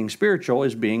of being spiritual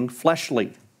is being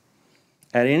fleshly.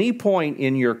 At any point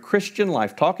in your Christian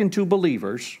life, talking to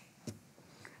believers,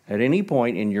 at any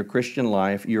point in your Christian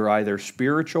life, you're either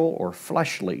spiritual or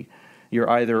fleshly.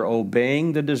 You're either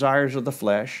obeying the desires of the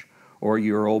flesh or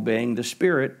you're obeying the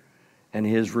Spirit and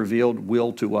His revealed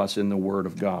will to us in the Word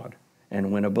of God.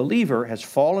 And when a believer has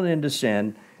fallen into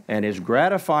sin and is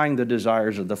gratifying the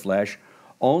desires of the flesh,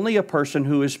 only a person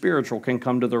who is spiritual can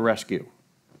come to the rescue.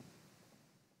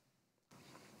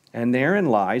 And therein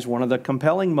lies one of the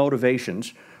compelling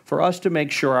motivations for us to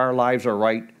make sure our lives are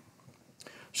right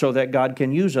so that God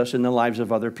can use us in the lives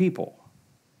of other people.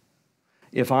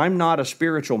 If I'm not a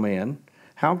spiritual man,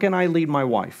 how can I lead my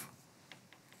wife?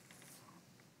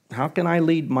 How can I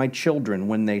lead my children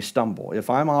when they stumble? If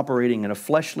I'm operating in a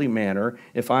fleshly manner,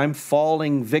 if I'm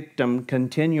falling victim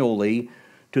continually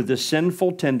to the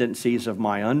sinful tendencies of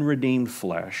my unredeemed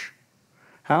flesh,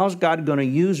 how's God going to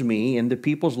use me in the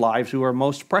people's lives who are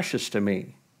most precious to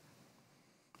me?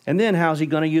 And then how's He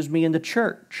going to use me in the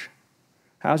church?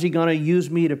 How's He going to use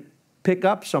me to pick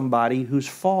up somebody who's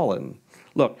fallen?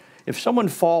 Look, if someone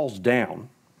falls down,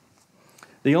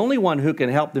 the only one who can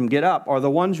help them get up are the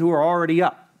ones who are already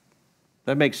up.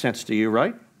 That makes sense to you,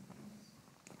 right?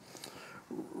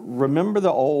 Remember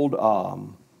the old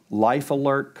Life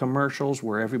Alert commercials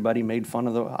where everybody made fun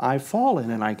of I've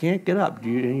fallen and I can't get up. Do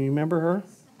you remember her?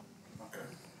 I'm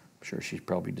sure she's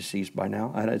probably deceased by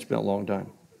now. It's been a long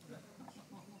time.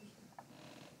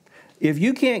 If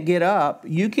you can't get up,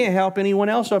 you can't help anyone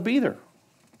else up either.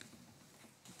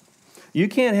 You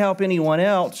can't help anyone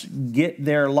else get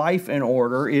their life in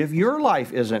order if your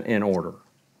life isn't in order.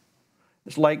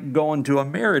 It's like going to a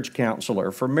marriage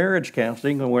counselor for marriage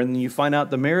counseling when you find out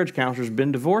the marriage counselor's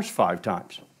been divorced 5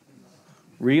 times.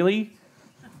 Really?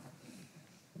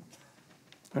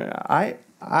 I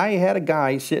had a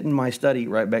guy sit in my study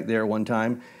right back there one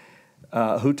time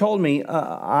who told me,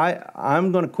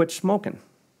 I'm going to quit smoking.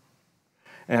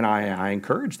 And I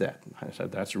encouraged that. I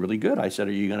said, that's really good. I said,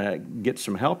 are you going to get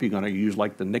some help? Are you going to use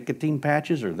like the nicotine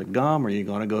patches or the gum? Or are you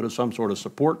going to go to some sort of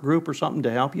support group or something to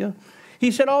help you? He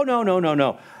said, oh, no.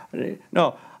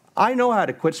 No, I know how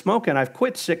to quit smoking. I've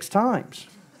quit 6 times.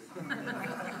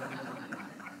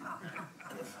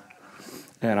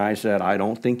 And I said, I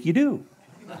don't think you do.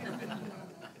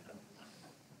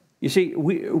 You see,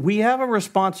 we have a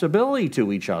responsibility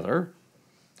to each other.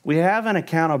 We have an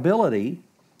accountability.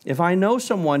 If I know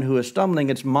someone who is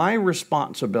stumbling, it's my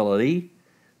responsibility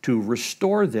to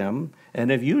restore them.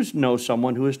 And if you know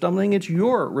someone who is stumbling, it's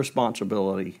your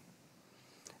responsibility.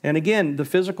 And again, the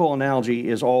physical analogy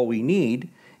is all we need.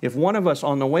 If one of us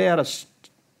on the way out of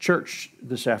church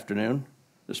this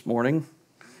morning,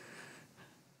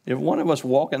 if one of us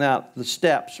walking out the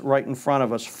steps right in front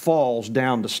of us falls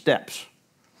down the steps,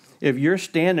 if you're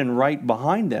standing right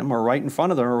behind them or right in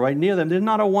front of them or right near them, there's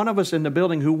not a one of us in the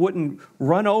building who wouldn't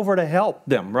run over to help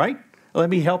them, right? Let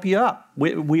me help you up.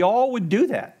 We all would do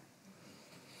that.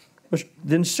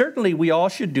 Then certainly we all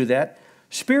should do that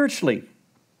spiritually.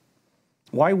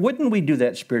 Why wouldn't we do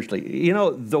that spiritually? You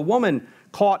know, the woman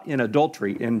caught in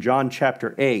adultery in John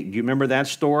chapter 8, do you remember that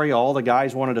story? All the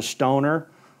guys wanted to stone her.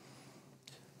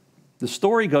 The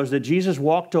story goes that Jesus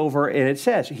walked over, and it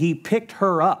says he picked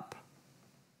her up.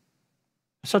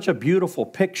 Such a beautiful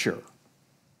picture.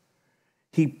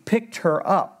 He picked her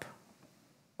up.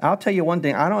 I'll tell you one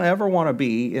thing, I don't ever want to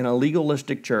be in a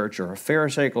legalistic church or a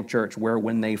Pharisaical church where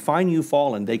when they find you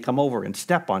fallen, they come over and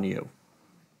step on you.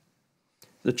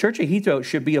 The Church of Heathrow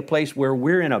should be a place where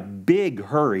we're in a big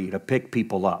hurry to pick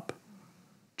people up,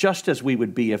 just as we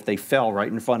would be if they fell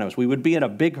right in front of us. We would be in a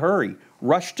big hurry,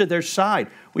 rush to their side.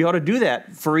 We ought to do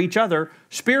that for each other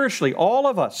spiritually, all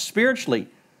of us spiritually.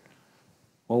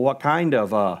 Well, what kind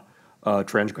of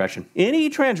transgression?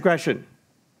 Any transgression.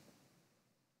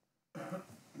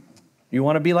 You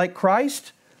want to be like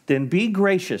Christ? Then be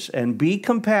gracious and be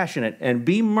compassionate and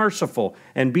be merciful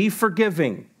and be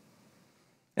forgiving.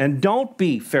 And don't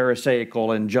be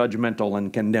pharisaical and judgmental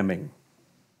and condemning.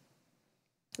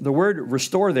 The word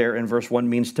restore there in verse 1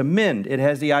 means to mend. It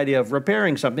has the idea of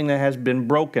repairing something that has been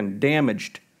broken,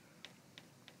 damaged.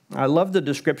 I love the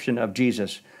description of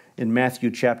Jesus in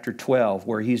Matthew chapter 12,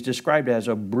 where he's described as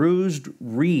a bruised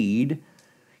reed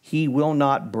he will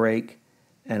not break,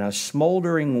 and a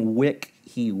smoldering wick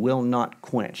he will not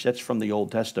quench. That's from the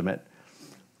Old Testament.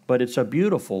 But it's a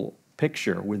beautiful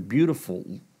picture with beautiful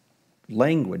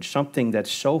language, something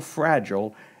that's so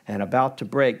fragile and about to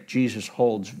break. Jesus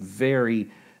holds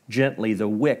very gently the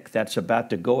wick that's about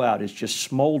to go out. It's just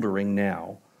smoldering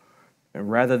now. And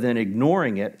rather than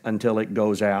ignoring it until it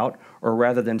goes out, or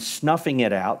rather than snuffing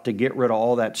it out to get rid of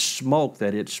all that smoke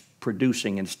that it's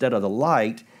producing instead of the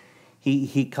light,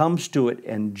 he comes to it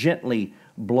and gently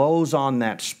blows on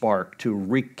that spark to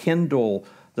rekindle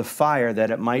the fire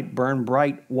that it might burn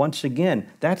bright once again.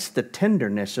 That's the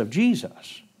tenderness of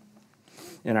Jesus.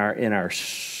 In our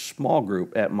small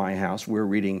group at my house, we're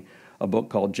reading a book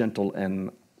called Gentle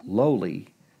and Lowly.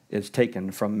 It's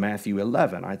taken from Matthew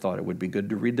 11. I thought it would be good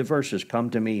to read the verses. Come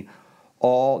to me,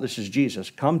 all, this is Jesus,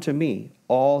 come to me,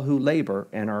 all who labor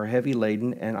and are heavy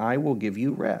laden, and I will give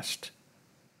you rest.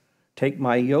 Take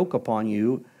my yoke upon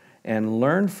you and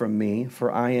learn from me,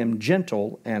 for I am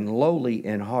gentle and lowly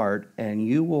in heart, and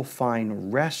you will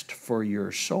find rest for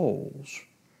your souls.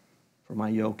 For my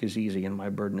yoke is easy and my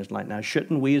burden is light. Now,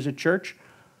 shouldn't we as a church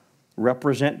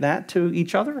represent that to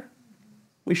each other?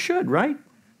 We should, right?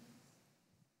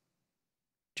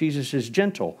 Jesus is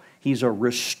gentle. He's a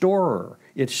restorer.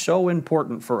 It's so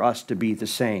important for us to be the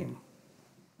same.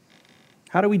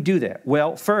 How do we do that?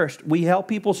 Well, first, we help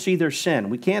people see their sin.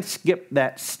 We can't skip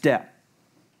that step.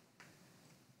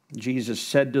 Jesus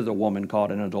said to the woman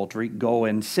caught in adultery, go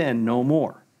and sin no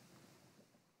more.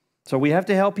 So we have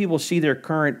to help people see their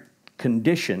current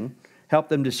condition, help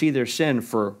them to see their sin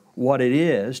for what it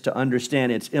is, to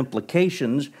understand its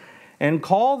implications, and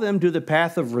call them to the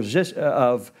path of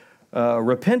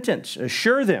repentance.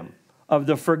 Assure them of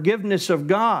the forgiveness of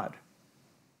God.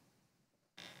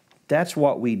 That's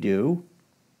what we do.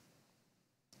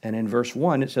 And in verse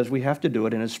 1, it says we have to do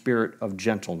it in a spirit of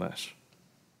gentleness.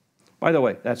 By the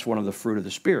way, that's one of the fruit of the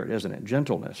Spirit, isn't it?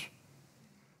 Gentleness.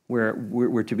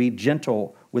 We're to be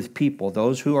gentle with people.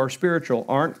 Those who are spiritual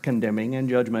aren't condemning and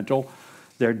judgmental.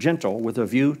 They're gentle with a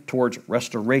view towards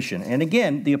restoration. And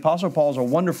again, the Apostle Paul is a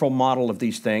wonderful model of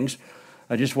these things.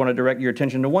 I just want to direct your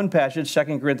attention to one passage,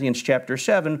 2 Corinthians chapter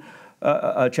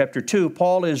 2.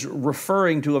 Paul is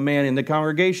referring to a man in the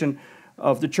congregation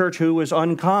of the church who was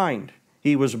unkind.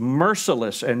 He was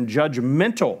merciless and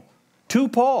judgmental. To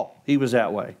Paul, he was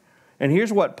that way. And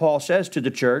here's what Paul says to the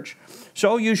church.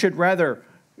 So you should rather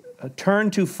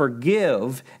turn to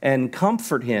forgive and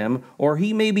comfort him, or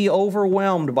he may be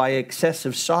overwhelmed by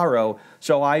excessive sorrow.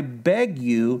 So I beg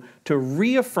you to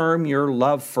reaffirm your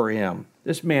love for him.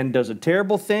 This man does a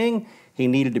terrible thing. He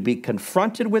needed to be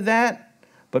confronted with that.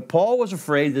 But Paul was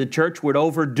afraid the church would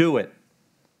overdo it.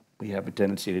 We have a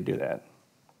tendency to do that.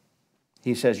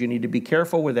 He says you need to be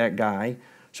careful with that guy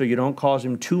so you don't cause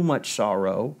him too much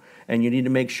sorrow, and you need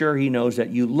to make sure he knows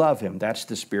that you love him. That's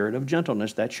the spirit of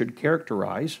gentleness that should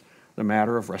characterize the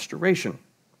matter of restoration.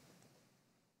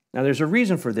 Now, there's a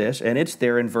reason for this, and it's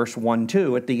there in verse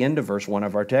 1-2, at the end of verse 1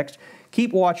 of our text.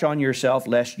 Keep watch on yourself,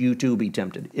 lest you too be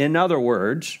tempted. In other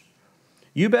words,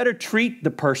 you better treat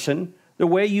the person the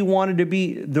way you wanted to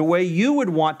be, the way you would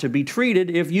want to be treated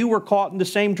if you were caught in the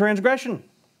same transgression.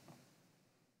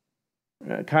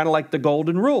 Kind of like the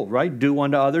golden rule, right? Do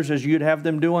unto others as you'd have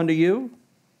them do unto you.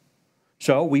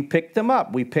 So we pick them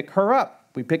up. We pick her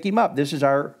up. We pick him up. This is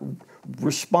our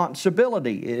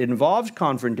responsibility. It involves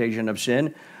confrontation of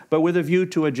sin, but with a view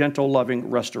to a gentle, loving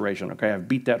restoration. Okay, I've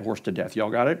beat that horse to death. Y'all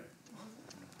got it?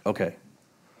 Okay.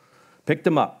 Pick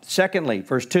them up. Secondly,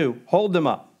 verse 2, hold them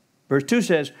up. Verse 2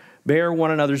 says, bear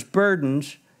one another's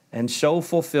burdens and so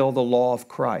fulfill the law of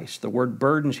Christ. The word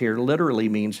burdens here literally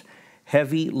means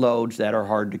heavy loads that are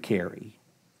hard to carry.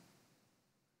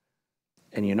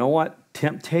 And you know what?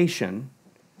 Temptation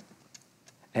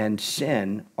and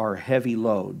sin are heavy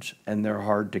loads, and they're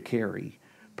hard to carry,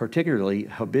 particularly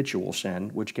habitual sin,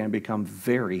 which can become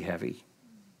very heavy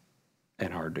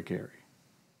and hard to carry.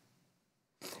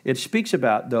 It speaks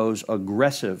about those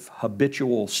aggressive,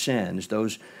 habitual sins,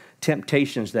 those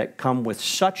temptations that come with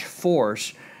such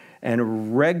force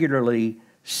and regularly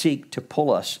seek to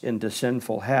pull us into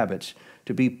sinful habits.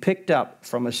 To be picked up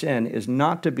from a sin is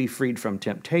not to be freed from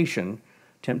temptation.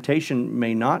 Temptation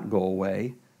may not go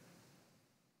away.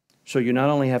 So you not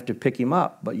only have to pick him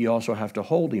up, but you also have to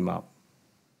hold him up.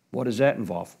 What does that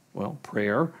involve? Well,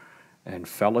 prayer and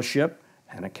fellowship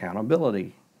and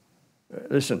accountability.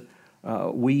 Listen,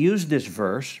 we use this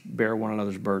verse, bear one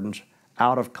another's burdens,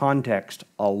 out of context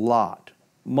a lot.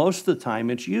 Most of the time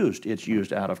it's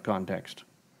used out of context.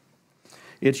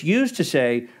 It's used to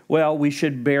say, well, we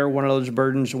should bear one of those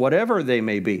burdens, whatever they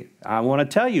may be. I want to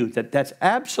tell you that that's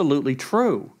absolutely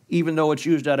true, even though it's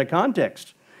used out of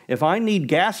context. If I need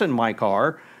gas in my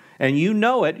car, and you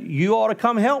know it, you ought to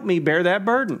come help me bear that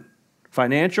burden.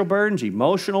 Financial burdens,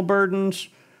 emotional burdens,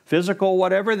 physical,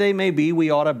 whatever they may be, we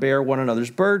ought to bear one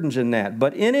another's burdens in that.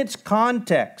 But in its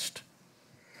context,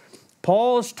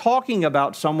 Paul is talking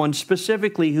about someone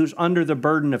specifically who's under the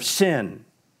burden of sin.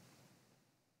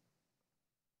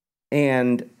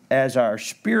 And as our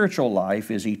spiritual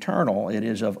life is eternal, it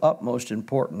is of utmost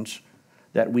importance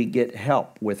that we get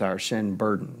help with our sin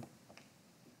burden.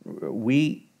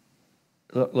 You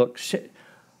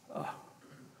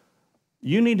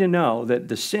need to know that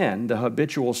the sin, the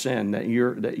habitual sin that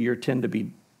you tend to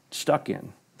be stuck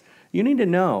in, you need to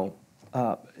know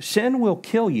sin will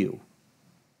kill you.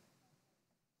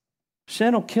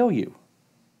 Sin will kill you.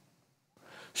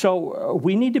 So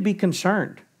we need to be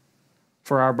concerned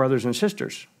for our brothers and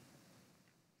sisters.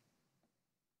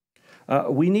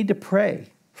 We need to pray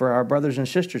for our brothers and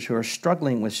sisters who are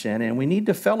struggling with sin, and we need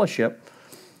to fellowship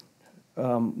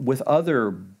with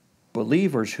other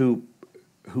believers who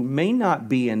may not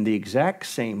be in the exact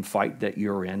same fight that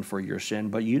you're in for your sin,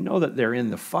 but you know that they're in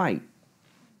the fight.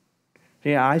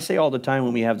 Yeah, I say all the time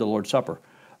when we have the Lord's Supper,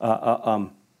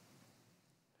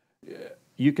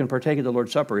 you can partake of the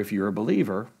Lord's Supper if you're a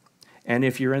believer, and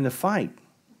if you're in the fight.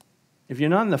 If you're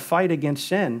not in the fight against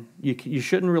sin, you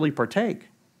shouldn't really partake.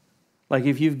 Like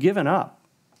if you've given up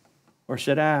or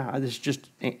said, this is just,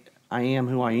 I am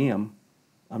who I am,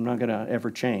 I'm not going to ever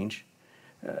change.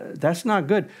 That's not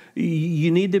good.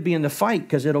 You need to be in the fight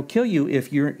because it'll kill you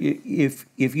if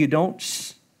you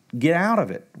don't get out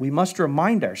of it. We must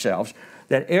remind ourselves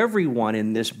that everyone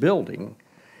in this building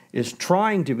is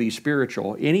trying to be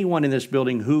spiritual. Anyone in this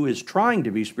building who is trying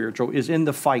to be spiritual is in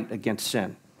the fight against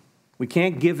sin. We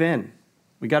can't give in.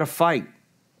 We got to fight.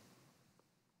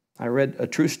 I read a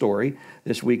true story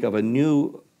this week of a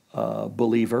new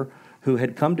believer who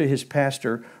had come to his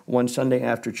pastor one Sunday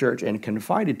after church and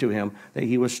confided to him that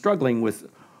he was struggling with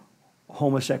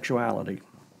homosexuality.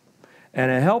 And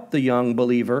to help the young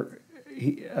believer,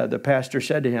 the pastor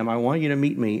said to him, I want you to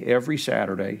meet me every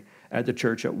Saturday at the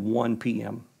church at 1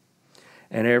 p.m.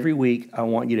 And every week, I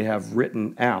want you to have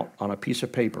written out on a piece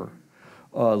of paper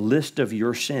a list of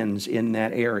your sins in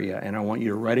that area, and I want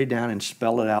you to write it down and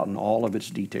spell it out in all of its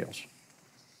details.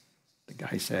 The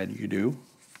guy said, you do?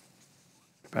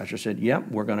 The pastor said, yep,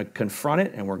 we're going to confront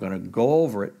it, and we're going to go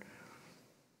over it.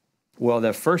 Well,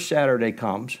 the first Saturday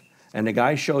comes, and the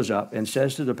guy shows up and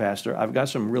says to the pastor, I've got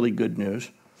some really good news.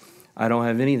 I don't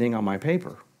have anything on my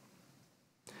paper.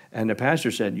 And the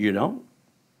pastor said, you don't?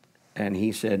 And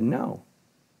he said, no.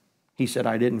 He said,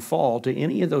 I didn't fall to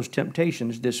any of those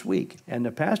temptations this week. And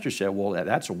the pastor said, well,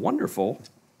 that's wonderful.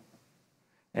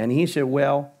 And he said,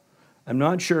 well, I'm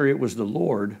not sure it was the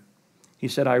Lord. He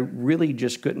said, I really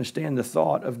just couldn't stand the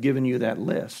thought of giving you that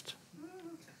list.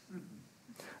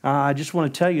 I just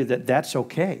want to tell you that that's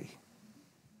okay.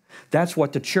 That's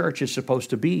what the church is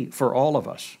supposed to be for all of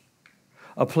us.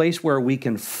 A place where we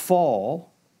can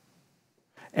fall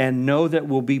and know that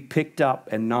we'll be picked up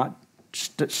and not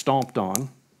stomped on.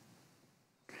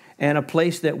 And a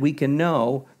place that we can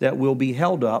know that we'll be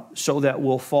held up so that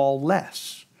we'll fall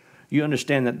less. You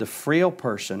understand that the frail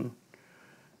person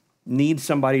needs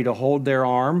somebody to hold their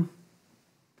arm.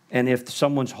 And if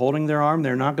someone's holding their arm,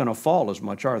 they're not going to fall as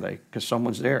much, are they? Because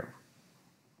someone's there.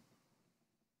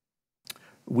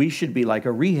 We should be like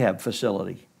a rehab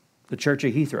facility, the Church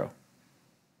of Heathrow.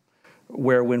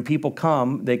 where when people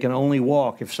come, they can only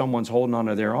walk if someone's holding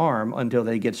onto their arm until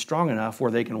they get strong enough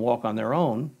where they can walk on their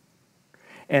own,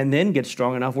 and then get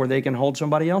strong enough where they can hold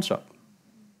somebody else up.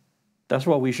 That's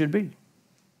what we should be.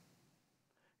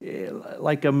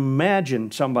 Like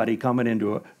imagine somebody coming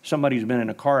into somebody who's been in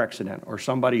a car accident or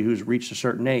somebody who's reached a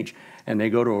certain age, and they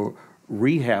go to a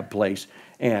rehab place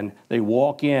and they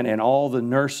walk in and all the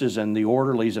nurses and the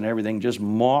orderlies and everything just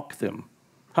mock them.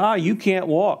 You can't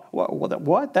walk.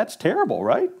 What? That's terrible,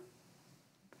 right?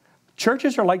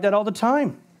 Churches are like that all the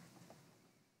time.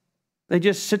 They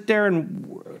just sit there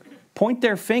and point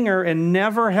their finger and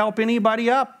never help anybody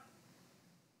up.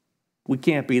 We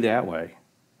can't be that way.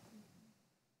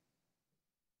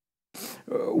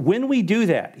 When we do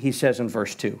that, he says in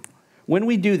verse 2, when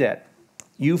we do that,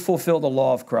 you fulfill the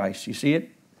law of Christ. You see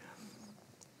it?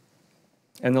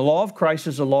 And the law of Christ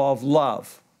is the law of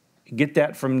love. Get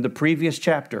that from the previous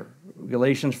chapter,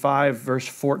 Galatians 5, verse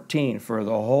 14. For the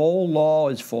whole law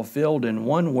is fulfilled in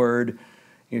one word,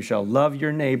 you shall love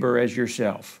your neighbor as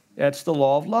yourself. That's the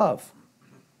law of love.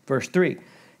 Verse 3,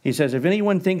 he says, if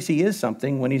anyone thinks he is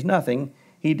something when he's nothing,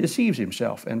 he deceives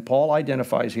himself. And Paul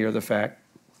identifies here the fact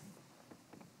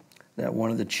that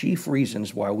one of the chief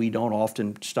reasons why we don't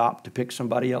often stop to pick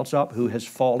somebody else up who has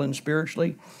fallen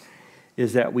spiritually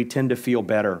is that we tend to feel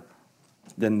better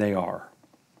than they are.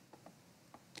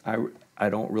 I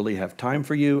don't really have time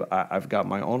for you. I've got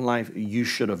my own life. You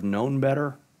should have known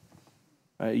better.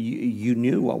 You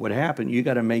knew what would happen. You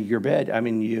got to make your bed. I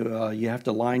mean, you have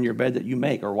to line your bed that you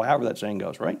make, or however that saying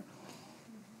goes, right?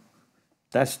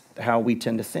 That's how we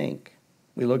tend to think.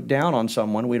 We look down on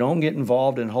someone. We don't get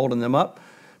involved in holding them up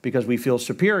because we feel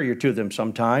superior to them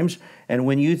sometimes. And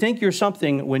when you think you're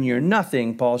something when you're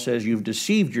nothing, Paul says you've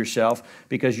deceived yourself,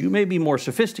 because you may be more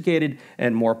sophisticated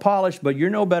and more polished, but you're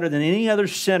no better than any other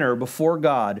sinner before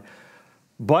God.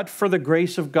 But for the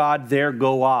grace of God, there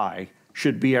go I,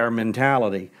 should be our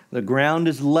mentality. The ground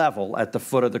is level at the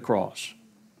foot of the cross.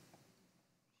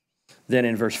 Then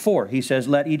in verse 4, he says,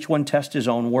 let each one test his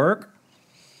own work,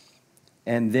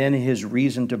 and then his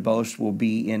reason to boast will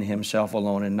be in himself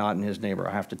alone and not in his neighbor.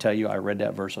 I have to tell you, I read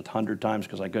that verse 100 times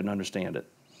because I couldn't understand it.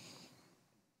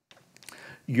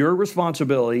 Your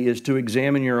responsibility is to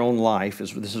examine your own life.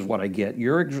 This is what I get.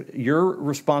 Your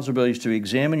responsibility is to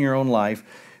examine your own life.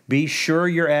 Be sure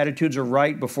your attitudes are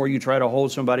right before you try to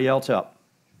hold somebody else up.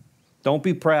 Don't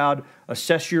be proud.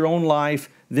 Assess your own life.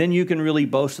 Then you can really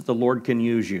boast that the Lord can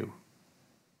use you.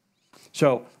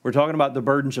 So we're talking about the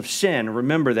burdens of sin.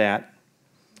 Remember that.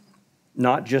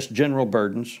 Not just general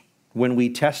burdens. When we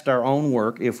test our own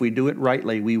work, if we do it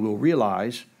rightly, we will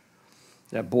realize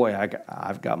that, boy,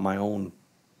 I've got my own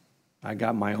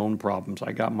problems.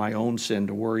 I got my own sin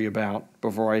to worry about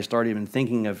before I start even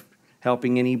thinking of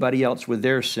helping anybody else with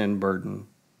their sin burden.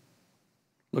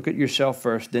 Look at yourself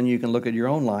first, then you can look at your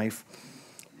own life.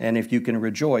 And if you can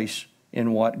rejoice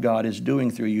in what God is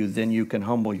doing through you, then you can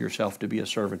humble yourself to be a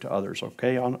servant to others.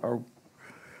 Okay?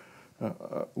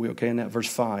 We okay in that?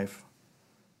 Verse 5.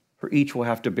 For each will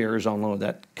have to bear his own load.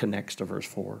 That connects to verse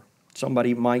 4.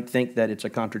 Somebody might think that it's a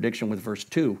contradiction with verse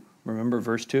 2. Remember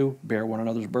verse 2? Bear one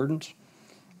another's burdens.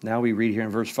 Now we read here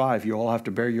in verse 5, you all have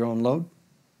to bear your own load.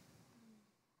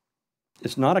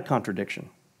 It's not a contradiction.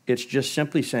 It's just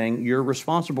simply saying you're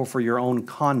responsible for your own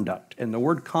conduct. And the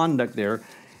word conduct there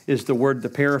is the word the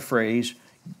paraphrase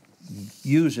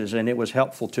uses, and it was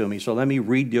helpful to me. So let me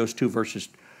read those two verses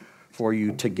for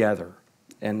you together.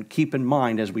 And keep in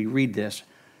mind as we read this,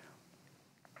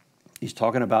 he's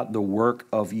talking about the work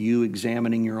of you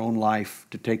examining your own life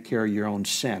to take care of your own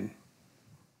sin.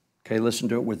 Okay, listen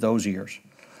to it with those ears.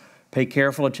 Pay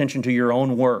careful attention to your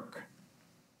own work,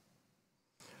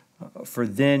 for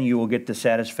then you will get the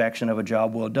satisfaction of a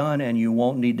job well done, and you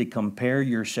won't need to compare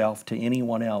yourself to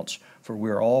anyone else, for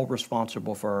we're all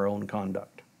responsible for our own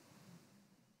conduct.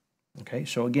 Okay,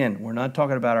 so again, we're not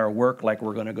talking about our work like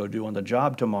we're going to go do on the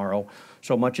job tomorrow,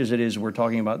 so much as it is we're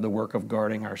talking about the work of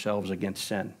guarding ourselves against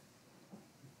sin.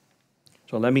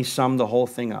 So let me sum the whole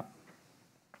thing up.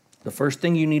 The first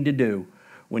thing you need to do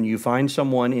when you find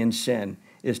someone in sin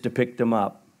is to pick them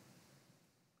up.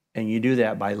 And you do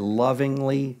that by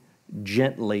lovingly,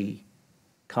 gently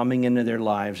coming into their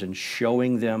lives and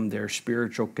showing them their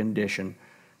spiritual condition,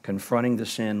 confronting the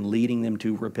sin, leading them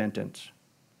to repentance.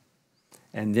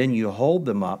 And then you hold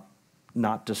them up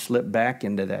not to slip back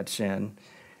into that sin.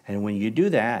 And when you do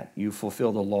that, you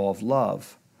fulfill the law of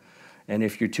love. And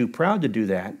if you're too proud to do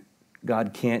that,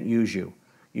 God can't use you.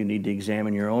 You need to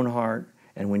examine your own heart,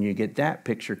 and when you get that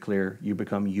picture clear, you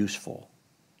become useful.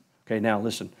 Okay, now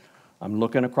listen, I'm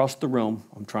looking across the room.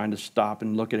 I'm trying to stop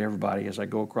and look at everybody as I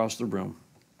go across the room.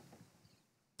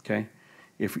 Okay?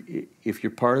 If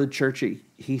you're part of the church at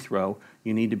Heathrow,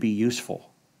 you need to be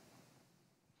useful.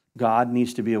 God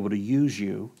needs to be able to use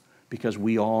you because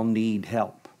we all need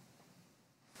help.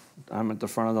 I'm at the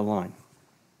front of the line.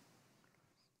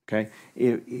 Okay?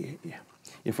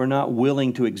 If we're not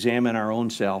willing to examine our own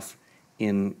self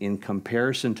in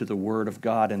comparison to the Word of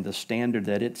God and the standard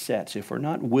that it sets, if we're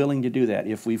not willing to do that,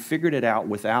 if we figured it out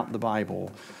without the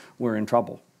Bible, we're in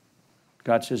trouble.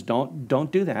 God says,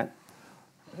 don't do that.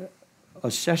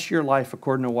 Assess your life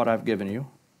according to what I've given you.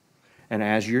 And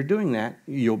as you're doing that,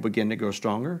 you'll begin to grow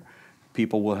stronger.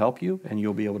 People will help you, and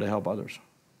you'll be able to help others.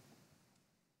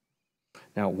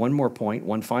 Now, one more point,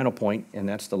 one final point, and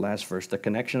that's the last verse. The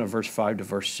connection of verse 5 to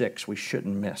verse 6 we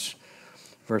shouldn't miss.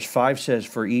 Verse 5 says,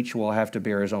 for each will have to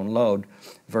bear his own load.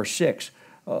 Verse 6,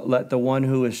 let the one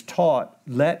who is taught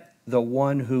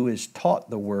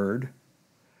the word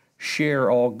share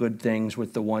all good things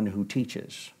with the one who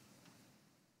teaches.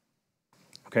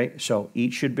 Okay, so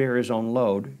each should bear his own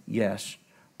load, yes,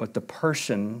 but to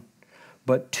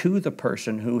the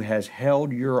person who has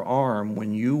held your arm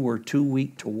when you were too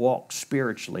weak to walk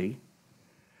spiritually,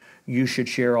 you should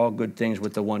share all good things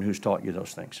with the one who's taught you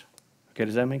those things. Okay,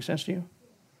 does that make sense to you?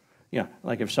 Yeah,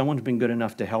 like if someone's been good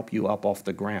enough to help you up off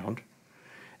the ground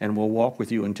and will walk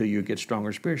with you until you get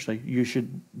stronger spiritually, you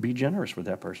should be generous with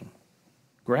that person.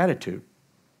 Gratitude.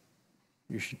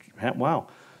 You should have, wow,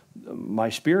 my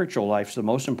spiritual life's the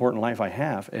most important life I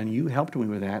have, and you helped me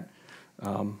with that.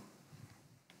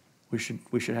 We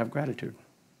should have gratitude.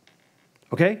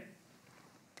 Okay?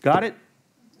 Got it?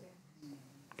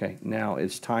 Okay, now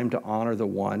it's time to honor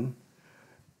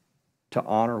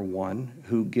one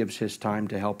who gives his time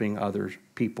to helping other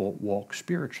people walk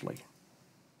spiritually.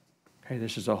 Okay,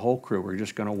 this is a whole crew. We're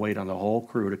just going to wait on the whole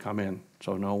crew to come in.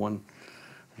 So no one,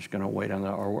 we're just going to wait on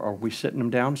are we sitting them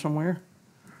down somewhere?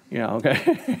 Yeah,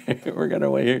 okay. We're going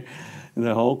to wait here.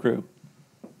 The whole crew.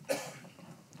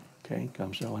 Okay,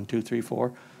 comes 1, 2, 3,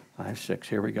 4, 5, 6.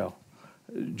 Here we go.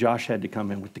 Josh had to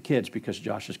come in with the kids because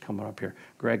Josh is coming up here.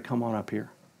 Greg, come on up here.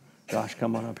 Josh,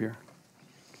 come on up here.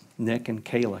 Nick and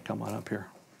Kayla, come on up here.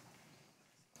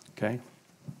 Okay?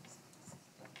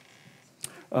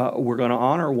 We're going to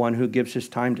honor one who gives his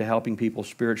time to helping people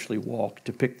spiritually walk,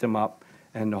 to pick them up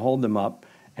and to hold them up.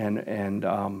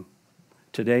 And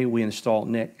today we install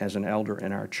Nick as an elder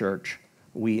in our church.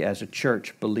 We as a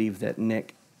church believe that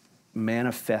Nick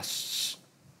manifests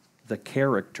the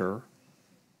character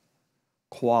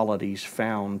qualities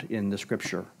found in the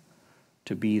Scripture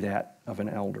to be that of an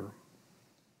elder.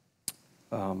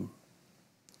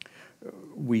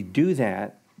 We do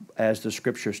that as the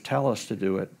Scriptures tell us to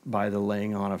do it by the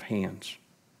laying on of hands.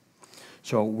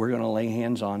 So we're going to lay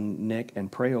hands on Nick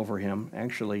and pray over him.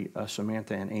 Actually,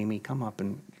 Samantha and Amy, come up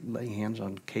and lay hands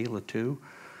on Kayla too.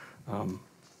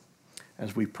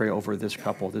 As we pray over this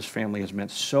couple, this family has meant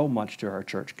so much to our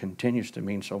church, continues to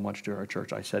mean so much to our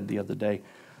church. I said the other day,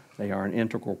 they are an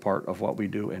integral part of what we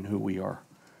do and who we are.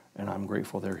 And I'm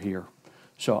grateful they're here.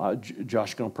 So Josh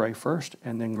is going to pray first,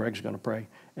 and then Greg's going to pray,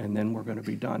 and then we're going to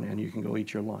be done, and you can go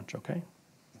eat your lunch, okay?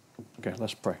 Okay,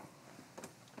 let's pray.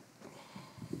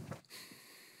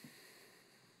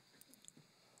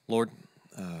 Lord,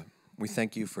 we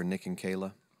thank you for Nick and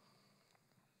Kayla.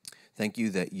 Thank you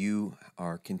that you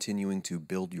are continuing to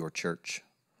build your church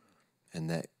and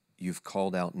that you've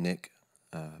called out Nick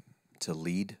to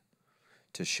lead,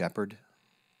 to shepherd,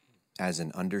 as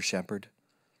an under-shepherd,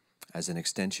 as an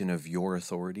extension of your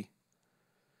authority.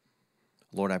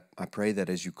 Lord, I pray that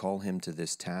as you call him to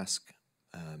this task,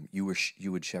 you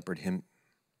would shepherd him,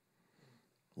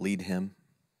 lead him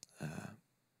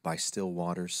by still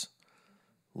waters,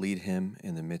 lead him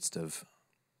in the midst of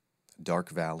dark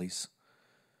valleys,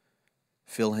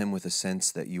 fill him with a sense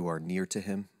that you are near to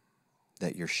him,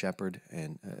 that your shepherd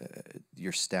and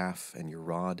your staff and your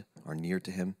rod are near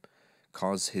to him.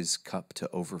 Cause his cup to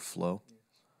overflow.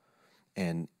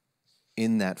 And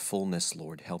in that fullness,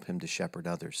 Lord, help him to shepherd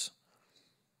others.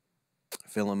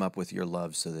 Fill him up with your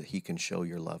love so that he can show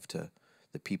your love to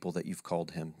the people that you've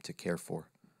called him to care for.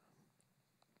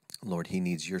 Lord, he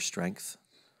needs your strength.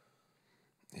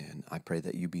 And I pray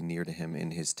that you be near to him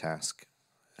in his task.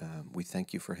 We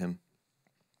thank you for him.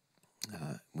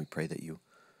 We pray that you'd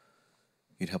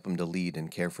help him to lead and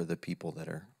care for the people that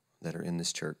are in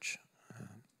this church.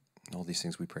 All these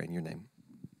things we pray in your name.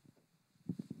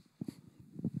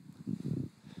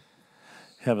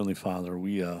 Heavenly Father,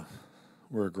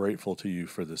 we're grateful to you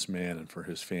for this man and for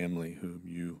his family whom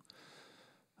you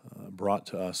brought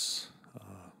to us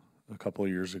a couple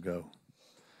of years ago.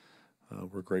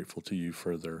 We're grateful to you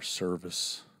for their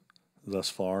service thus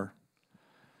far.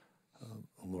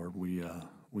 Lord, we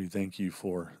we thank you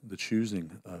for the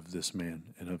choosing of this man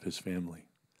and of his family.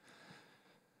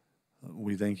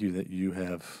 We thank you that you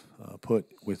have put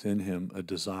within him a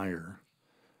desire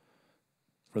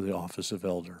for the office of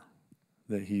elder,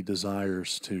 that he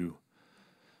desires to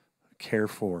care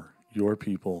for your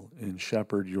people and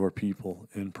shepherd your people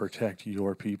and protect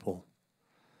your people.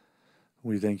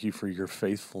 We thank you for your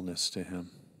faithfulness to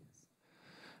him.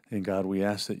 And God, we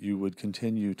ask that you would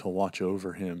continue to watch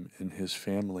over him and his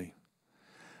family.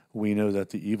 We know that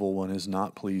the evil one is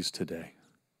not pleased today,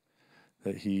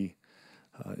 that he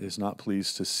is not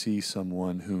pleased to see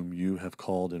someone whom you have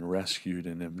called and rescued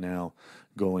and am now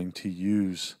going to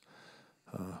use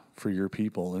for your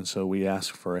people. And so we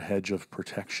ask for a hedge of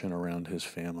protection around his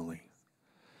family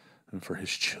and for his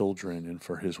children and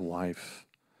for his wife.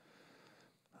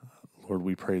 Lord,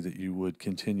 we pray that you would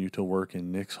continue to work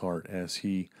in Nick's heart as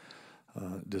he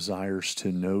desires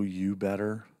to know you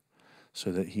better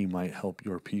so that he might help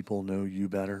your people know you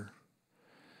better.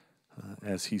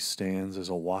 As he stands as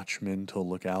a watchman to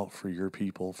look out for your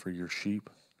people, for your sheep,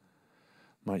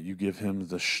 might you give him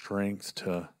the strength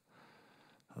to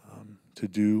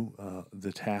do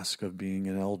the task of being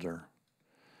an elder.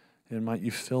 And might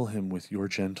you fill him with your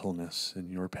gentleness and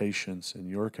your patience and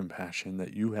your compassion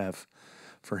that you have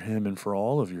for him and for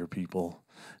all of your people,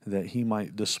 that he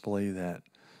might display that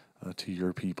to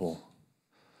your people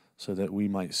so that we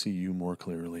might see you more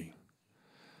clearly.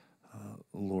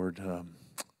 Lord,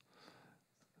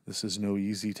 this is no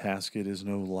easy task. It is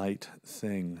no light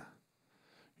thing.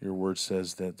 Your word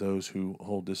says that those who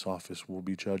hold this office will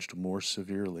be judged more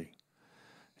severely.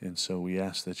 And so we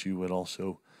ask that you would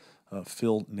also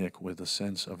fill Nick with a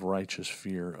sense of righteous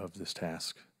fear of this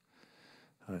task,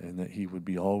 and that he would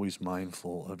be always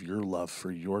mindful of your love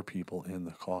for your people and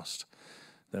the cost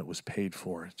that was paid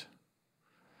for it.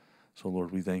 So,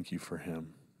 Lord, we thank you for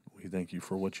him. We thank you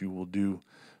for what you will do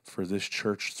for this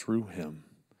church through him.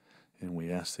 And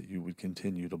we ask that you would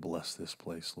continue to bless this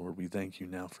place. Lord, we thank you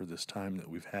now for this time that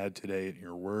we've had today in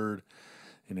your word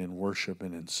and in worship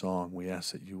and in song. We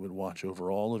ask that you would watch over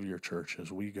all of your church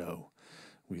as we go.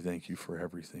 We thank you for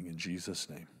everything. In Jesus'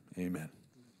 name, amen.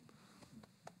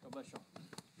 God bless you.